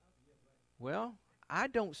 Well, I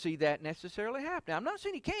don't see that necessarily happening. I'm not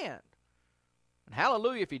saying He can't. And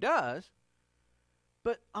hallelujah if He does.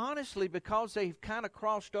 But honestly, because they've kind of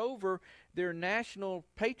crossed over their national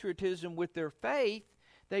patriotism with their faith,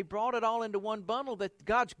 they brought it all into one bundle that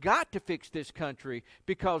God's got to fix this country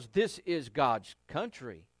because this is God's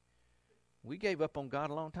country. We gave up on God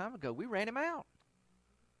a long time ago. We ran Him out.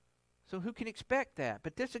 So who can expect that?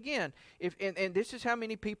 But this again, and this is how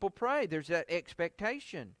many people pray. There's that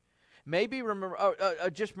expectation. Maybe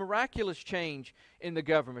just miraculous change in the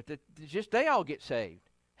government, that just they all get saved.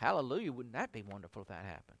 Hallelujah, wouldn't that be wonderful if that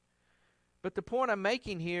happened? But the point I'm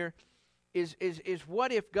making here is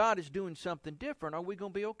what if God is doing something different? Are we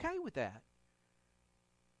going to be okay with that?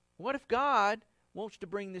 What if God wants to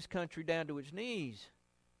bring this country down to its knees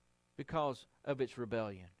because of its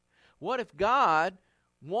rebellion? What if God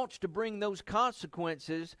wants to bring those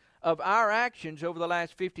consequences of our actions over the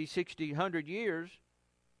last 50, 60, 100 years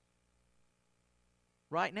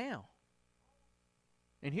right now?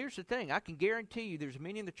 And here's the thing. I can guarantee you there's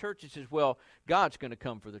many in the church that says, well, God's going to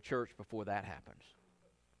come for the church before that happens.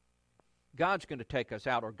 God's going to take us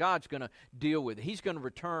out, or God's going to deal with it. He's going to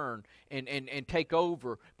return and take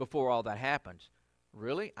over before all that happens.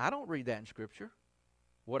 Really? I don't read that in Scripture.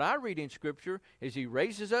 What I read in Scripture is He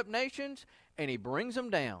raises up nations and He brings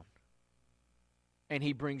them down. And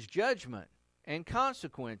He brings judgment and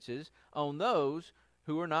consequences on those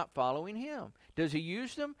who are not following Him. Does He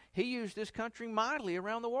use them? He used this country mightily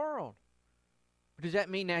around the world. Does that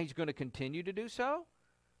mean now He's going to continue to do so?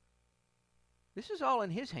 This is all in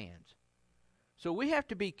His hands. So we have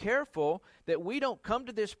to be careful that we don't come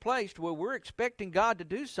to this place where we're expecting God to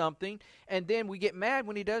do something and then we get mad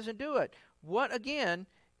when He doesn't do it. What, again,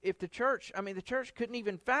 if the church couldn't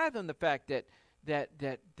even fathom the fact that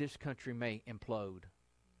this country may implode.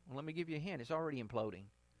 Well, let me give you a hint. It's already imploding.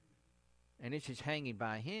 And it's just hanging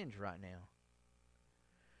by a hinge right now.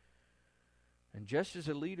 And just as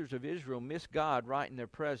the leaders of Israel missed God right in their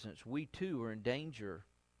presence, we too are in danger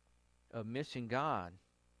of missing God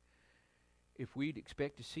if we'd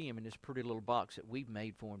expect to see Him in this pretty little box that we've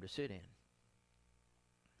made for Him to sit in.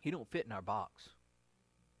 He don't fit in our box.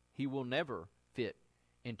 He will never fit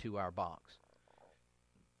into our box.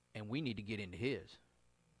 And we need to get into His.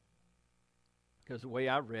 Because the way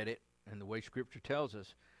I read it, and the way Scripture tells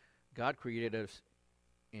us, God created us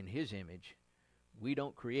in His image. We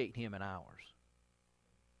don't create Him in ours.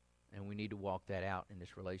 And we need to walk that out in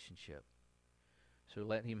this relationship. So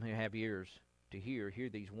let Him have ears to hear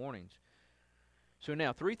these warnings. So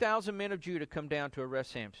now 3,000 men of Judah come down to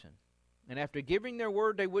arrest Samson. And after giving their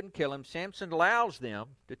word they wouldn't kill him, Samson allows them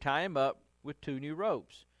to tie him up with 2 new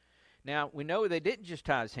ropes. Now, we know they didn't just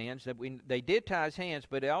tie his hands. They did tie his hands,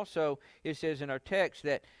 but it says in our text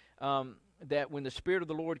that when the Spirit of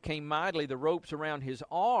the Lord came mightily, the ropes around his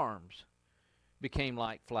arms became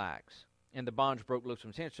like flax, and the bonds broke loose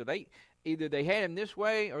from his hands. So either they had him this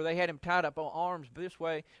way or they had him tied up on arms this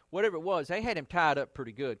way. Whatever it was, they had him tied up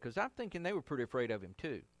pretty good, because I'm thinking they were pretty afraid of him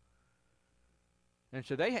too. And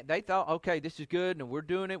so they thought, okay, this is good, and we're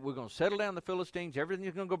doing it. We're going to settle down the Philistines.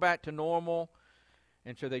 Everything's going to go back to normal.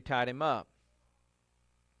 And so they tied him up.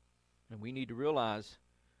 And we need to realize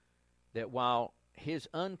that while his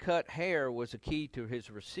uncut hair was a key to his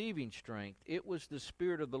receiving strength, it was the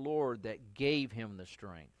Spirit of the Lord that gave him the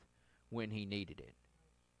strength when he needed it.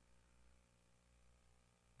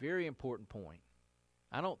 Very important point.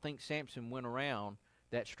 I don't think Samson went around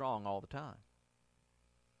that strong all the time.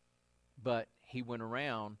 But he went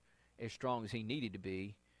around as strong as he needed to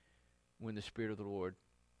be when the Spirit of the Lord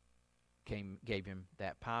gave him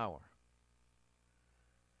that power.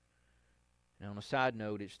 Now, on a side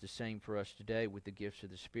note, it's the same for us today with the gifts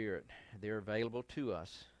of the Spirit. They're available to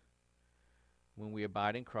us when we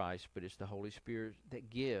abide in Christ, but it's the Holy Spirit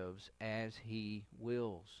that gives as He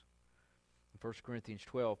wills. In 1 Corinthians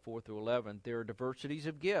 12, 4 through 11, there are diversities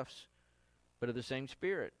of gifts, but of the same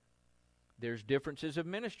Spirit. There's differences of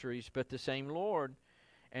ministries, but the same Lord.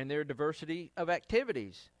 And there are diversity of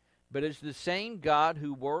activities, but it's the same God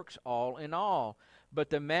who works all in all. But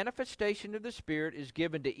the manifestation of the Spirit is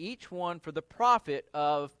given to each one for the profit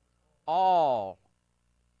of all.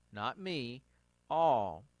 Not me,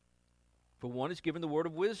 all. For one is given the word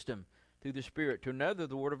of wisdom through the Spirit, to another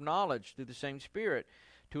the word of knowledge through the same Spirit,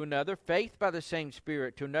 to another faith by the same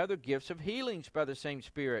Spirit, to another gifts of healings by the same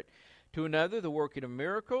Spirit, to another the working of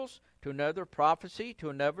miracles, to another prophecy, to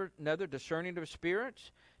another discerning of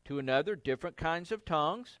spirits, to another different kinds of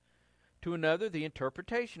tongues, to another the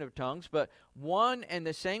interpretation of tongues. But one and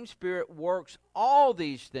the same Spirit works all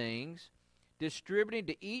these things, distributing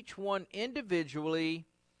to each one individually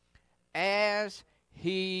as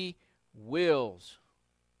He wills.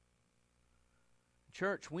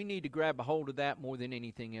 Church, we need to grab a hold of that more than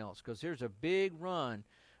anything else, because there's a big run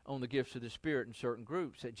on the gifts of the Spirit in certain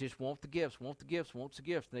groups that just want the gifts.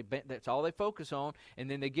 That's all they focus on, and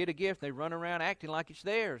then they get a gift and they run around acting like it's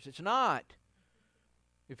theirs. It's not.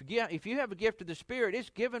 If you have a gift of the Spirit, it's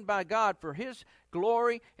given by God for His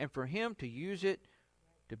glory and for Him to use it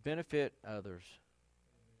to benefit others.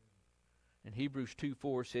 And Hebrews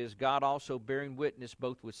 2:4 says, God also bearing witness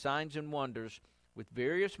both with signs and wonders, with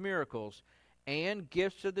various miracles and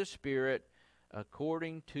gifts of the Spirit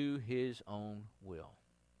according to His own will.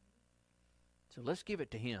 So let's give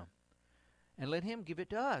it to Him, and let Him give it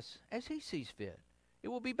to us as He sees fit. It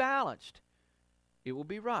will be balanced. It will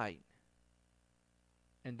be right.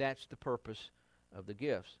 And that's the purpose of the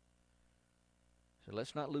gifts. So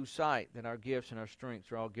let's not lose sight that our gifts and our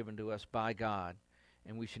strengths are all given to us by God,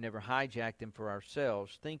 and we should never hijack them for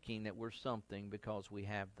ourselves, thinking that we're something because we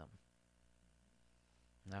have them.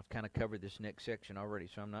 And I've kind of covered this next section already,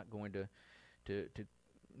 so I'm not going to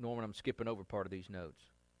Norman, I'm skipping over part of these notes.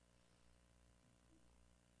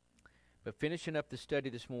 But finishing up the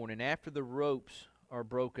study this morning, after the ropes are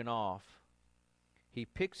broken off, he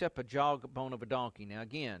picks up a jawbone of a donkey. Now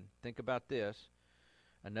again, think about this.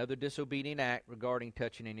 Another disobedient act regarding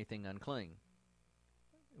touching anything unclean.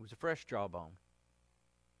 It was a fresh jawbone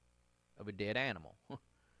of a dead animal.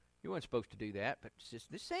 You weren't supposed to do that, but it's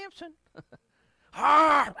just this Samson.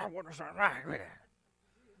 And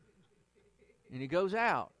he goes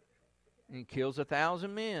out and he kills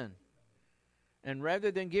 1,000 men. And rather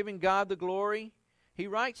than giving God the glory, he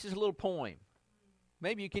writes his little poem.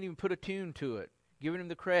 Maybe you can even put a tune to it, giving him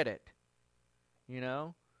the credit. You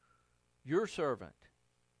know, your servant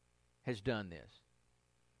has done this.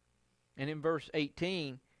 And in verse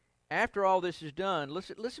 18, after all this is done,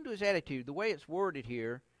 listen to his attitude, the way it's worded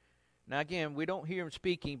here. Now again, we don't hear him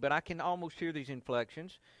speaking, but I can almost hear these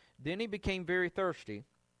inflections. Then he became very thirsty.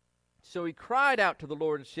 So he cried out to the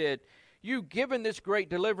Lord and said, You've given this great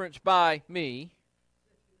deliverance by me,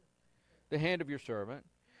 the hand of your servant.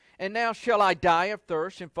 And now shall I die of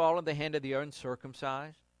thirst and fall in the hand of the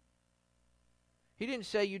uncircumcised? He didn't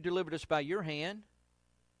say you delivered us by your hand.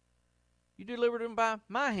 You delivered him by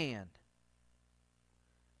my hand.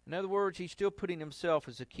 In other words, he's still putting himself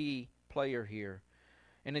as a key player here.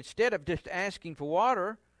 And instead of just asking for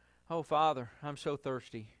water, oh, Father, I'm so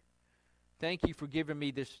thirsty. Thank you for giving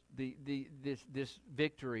me this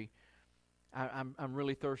victory. I'm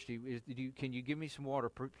really thirsty. Can you give me some water?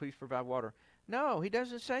 Please provide water. No, he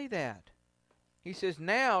doesn't say that. He says,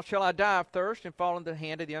 now shall I die of thirst and fall into the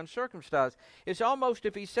hand of the uncircumcised. It's almost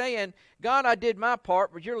if he's saying, God, I did my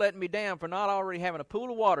part, but you're letting me down for not already having a pool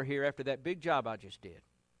of water here after that big job I just did.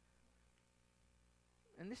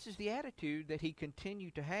 And this is the attitude that he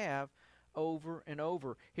continued to have over and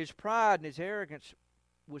over. His pride and his arrogance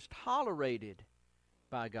was tolerated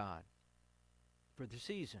by God for the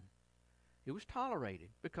season. It was tolerated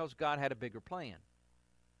because God had a bigger plan.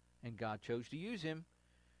 And God chose to use him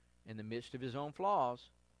in the midst of his own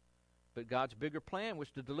flaws. But God's bigger plan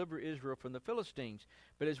was to deliver Israel from the Philistines.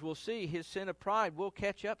 But as we'll see, his sin of pride will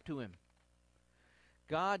catch up to him.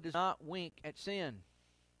 God does not wink at sin.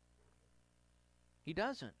 He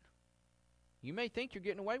doesn't. You may think you're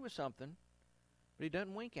getting away with something, but he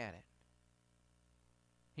doesn't wink at it.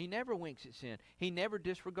 He never winks at sin. He never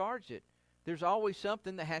disregards it. There's always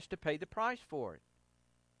something that has to pay the price for it.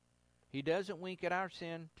 He doesn't wink at our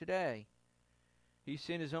sin today. He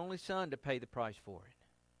sent his only Son to pay the price for it.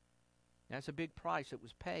 That's a big price that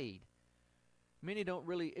was paid. Many don't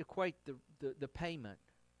really equate the payment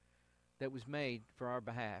that was made for our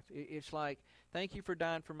behalf. It's like, thank you for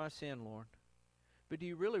dying for my sin, Lord. But do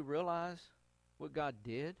you really realize what God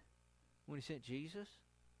did when he sent Jesus?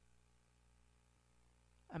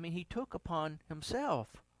 I mean, he took upon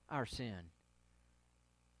himself our sin.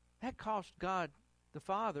 That cost God the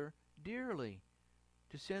Father dearly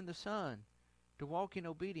to send the Son to walk in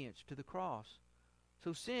obedience to the cross.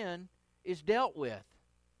 So sin is dealt with.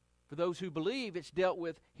 For those who believe, it's dealt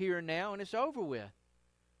with here and now, and it's over with.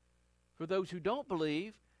 For those who don't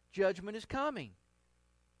believe, judgment is coming.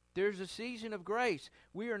 There's a season of grace.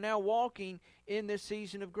 We are now walking in this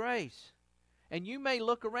season of grace. And you may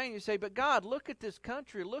look around and say, but God, look at this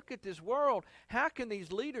country, look at this world. How can these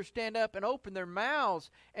leaders stand up and open their mouths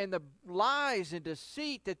and the lies and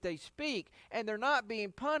deceit that they speak, and they're not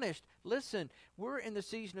being punished? Listen, we're in the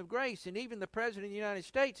season of grace, and even the President of the United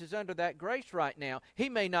States is under that grace right now. He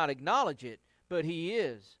may not acknowledge it, but he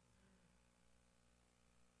is.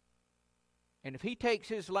 And if he takes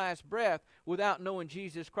his last breath without knowing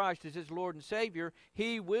Jesus Christ as his Lord and Savior,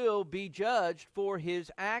 he will be judged for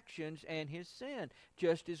his actions and his sin,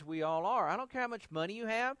 just as we all are. I don't care how much money you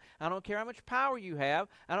have. I don't care how much power you have.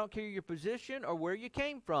 I don't care your position or where you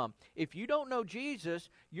came from. If you don't know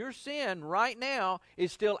Jesus, your sin right now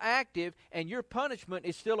is still active and your punishment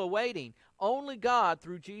is still awaiting. Only God,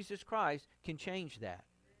 through Jesus Christ, can change that.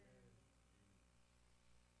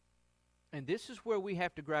 And this is where we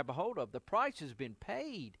have to grab a hold of. The price has been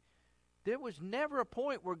paid. There was never a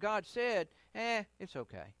point where God said, it's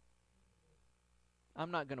okay.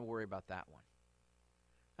 I'm not going to worry about that one.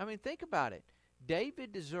 I mean, think about it.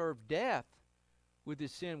 David deserved death with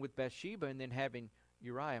his sin with Bathsheba and then having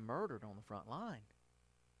Uriah murdered on the front line.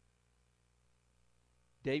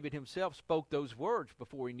 David himself spoke those words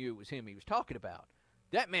before he knew it was him he was talking about.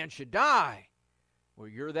 That man should die. Well,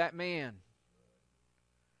 you're that man.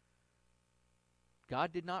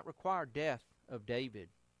 God did not require death of David,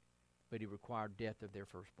 but he required death of their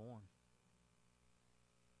firstborn.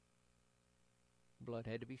 Blood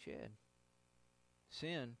had to be shed.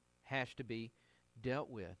 Sin has to be dealt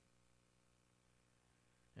with.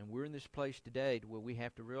 And we're in this place today where we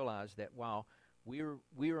have to realize that while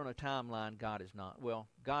we're on a timeline, God is not. Well,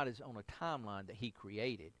 God is on a timeline that he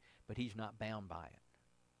created, but he's not bound by it.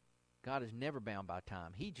 God is never bound by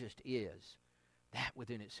time. He just is. That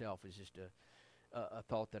within itself is just a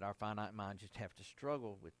thought that our finite minds just have to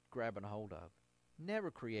struggle with grabbing a hold of.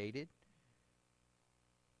 Never created.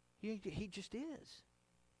 He just is.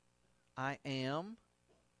 I am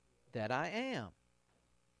that I am.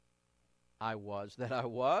 I was that I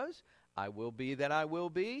was. I will be that I will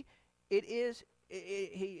be. It is.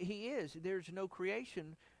 He is. There's no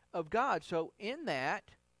creation of God. So in that,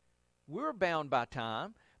 we're bound by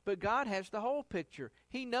time. But God has the whole picture.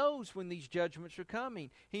 He knows when these judgments are coming.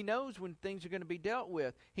 He knows when things are going to be dealt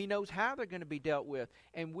with. He knows how they're going to be dealt with.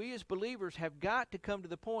 And we as believers have got to come to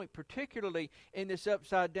the point, particularly in this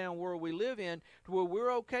upside-down world we live in, to where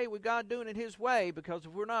we're okay with God doing it his way, because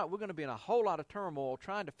if we're not, we're going to be in a whole lot of turmoil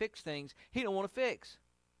trying to fix things he don't want to fix.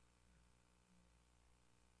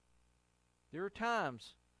 There are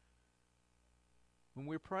times when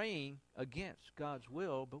we're praying against God's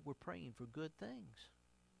will, but we're praying for good things.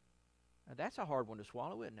 Now, that's a hard one to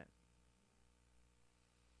swallow, isn't it?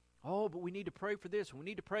 Oh, but we need to pray for this, and we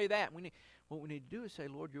need to pray that. What we need to do is say,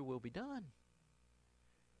 Lord, your will be done.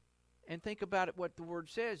 And think about it, what the Word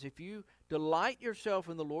says. If you delight yourself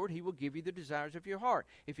in the Lord, he will give you the desires of your heart.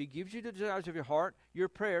 If he gives you the desires of your heart, your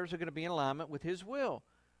prayers are going to be in alignment with his will.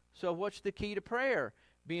 So what's the key to prayer?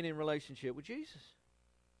 Being in relationship with Jesus.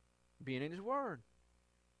 Being in his Word.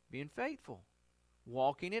 Being faithful.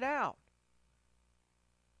 Walking it out.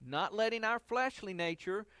 Not letting our fleshly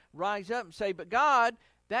nature rise up and say, but God,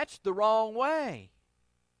 that's the wrong way.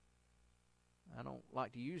 I don't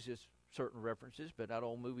like to use this certain references, but that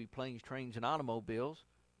old movie Planes, Trains, and Automobiles,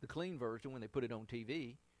 the clean version when they put it on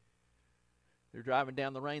TV, they're driving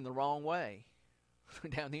down the lane the wrong way,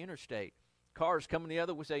 down the interstate. Cars coming the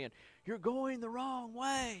other way saying, you're going the wrong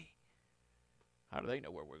way. How do they know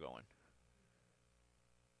where we're going?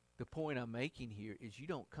 The point I'm making here is you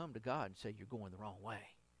don't come to God and say you're going the wrong way.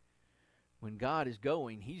 When God is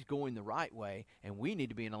going, he's going the right way, and we need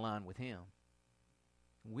to be in line with him.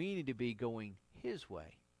 We need to be going his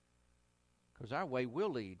way, because our way will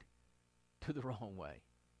lead to the wrong way,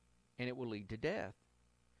 and it will lead to death.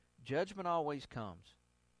 Judgment always comes.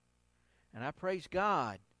 And I praise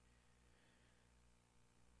God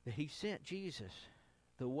that he sent Jesus,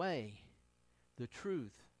 the way, the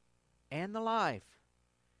truth, and the life.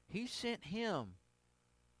 He sent him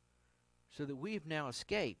so that we have now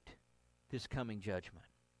escaped this coming judgment.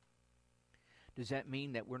 Does that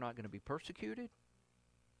mean that we're not going to be persecuted?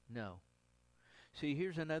 No. See,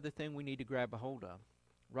 here's another thing we need to grab a hold of.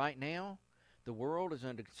 Right now, the world is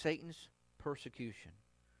under Satan's persecution.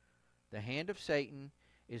 The hand of Satan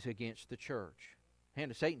is against the church. The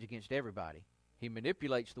hand of Satan's against everybody. He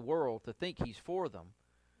manipulates the world to think he's for them,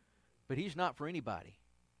 but he's not for anybody.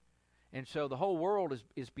 And so the whole world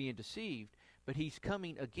is being deceived. but he's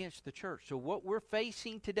coming against the church. So what we're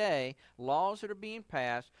facing today, laws that are being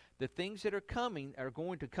passed, the things that are coming are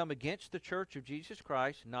going to come against the church of Jesus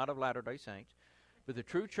Christ, not of Latter-day Saints, but the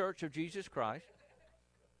true church of Jesus Christ.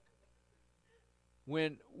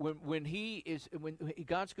 When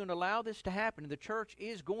God's going to allow this to happen, the church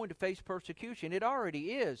is going to face persecution. It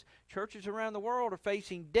already is. Churches around the world are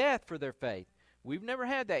facing death for their faith. We've never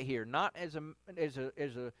had that here, not as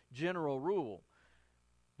a general rule.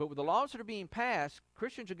 But with the laws that are being passed,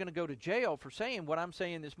 Christians are going to go to jail for saying what I'm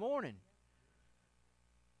saying this morning.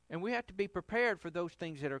 And we have to be prepared for those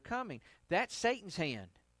things that are coming. That's Satan's hand.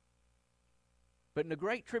 But in the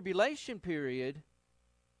Great Tribulation period,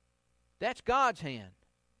 that's God's hand.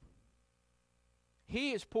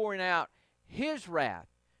 He is pouring out His wrath.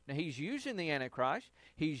 Now, He's using the Antichrist.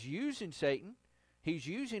 He's using Satan. He's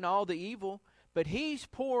using all the evil. But He's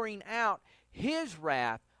pouring out His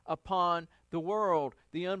wrath upon the world,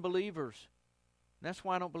 the unbelievers. And that's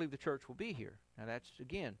why I don't believe the church will be here. Now, that's,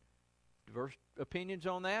 again, diverse opinions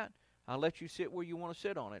on that. I'll let you sit where you want to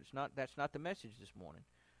sit on it. That's not the message this morning.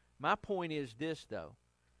 My point is this, though,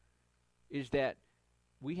 is that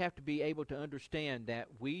we have to be able to understand that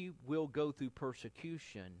we will go through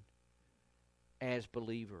persecution as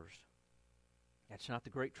believers. That's not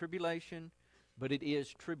the Great Tribulation, but it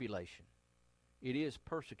is tribulation. It is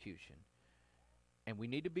persecution. And we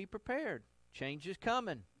need to be prepared. Change is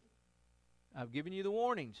coming. I've given you the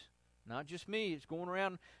warnings. Not just me. It's going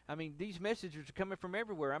around. I mean, these messages are coming from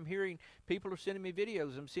everywhere. I'm hearing people are sending me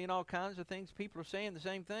videos. I'm seeing all kinds of things. People are saying the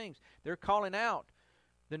same things. They're calling out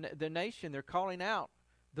the nation. They're calling out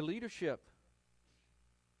the leadership.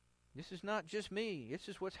 This is not just me. This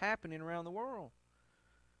is what's happening around the world.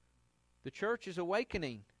 The church is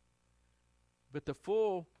awakening. But the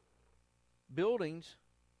full buildings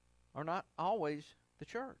are not always the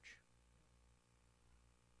church.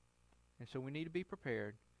 And so we need to be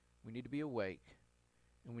prepared. We need to be awake.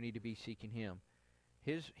 And we need to be seeking Him.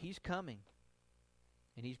 He's coming.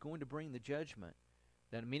 And He's going to bring the judgment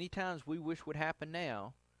that many times we wish would happen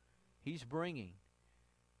now. He's bringing.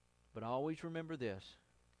 But always remember this.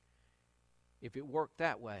 If it worked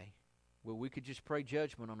that way, where we could just pray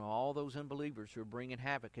judgment on all those unbelievers who are bringing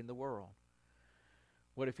havoc in the world,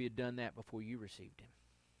 what if He had done that before you received Him?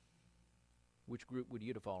 Which group would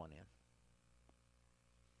you have fallen in?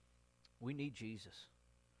 We need Jesus.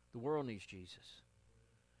 The world needs Jesus.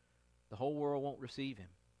 The whole world won't receive Him.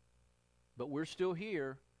 But we're still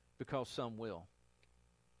here because some will.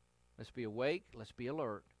 Let's be awake. Let's be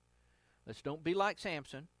alert. Let's don't be like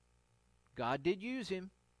Samson. God did use him.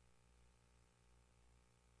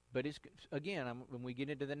 But it's, again, when we get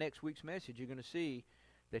into the next week's message, you're going to see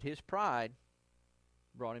that his pride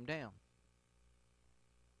brought him down.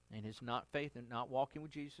 And his not faith and not walking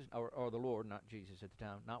with Jesus, or the Lord, not Jesus at the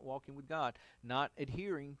time, not walking with God, not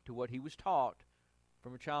adhering to what he was taught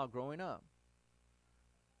from a child growing up.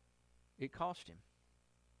 It cost him.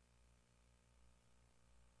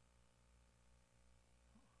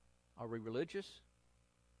 Are we religious?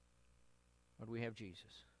 Or do we have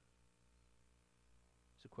Jesus?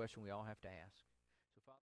 It's a question we all have to ask.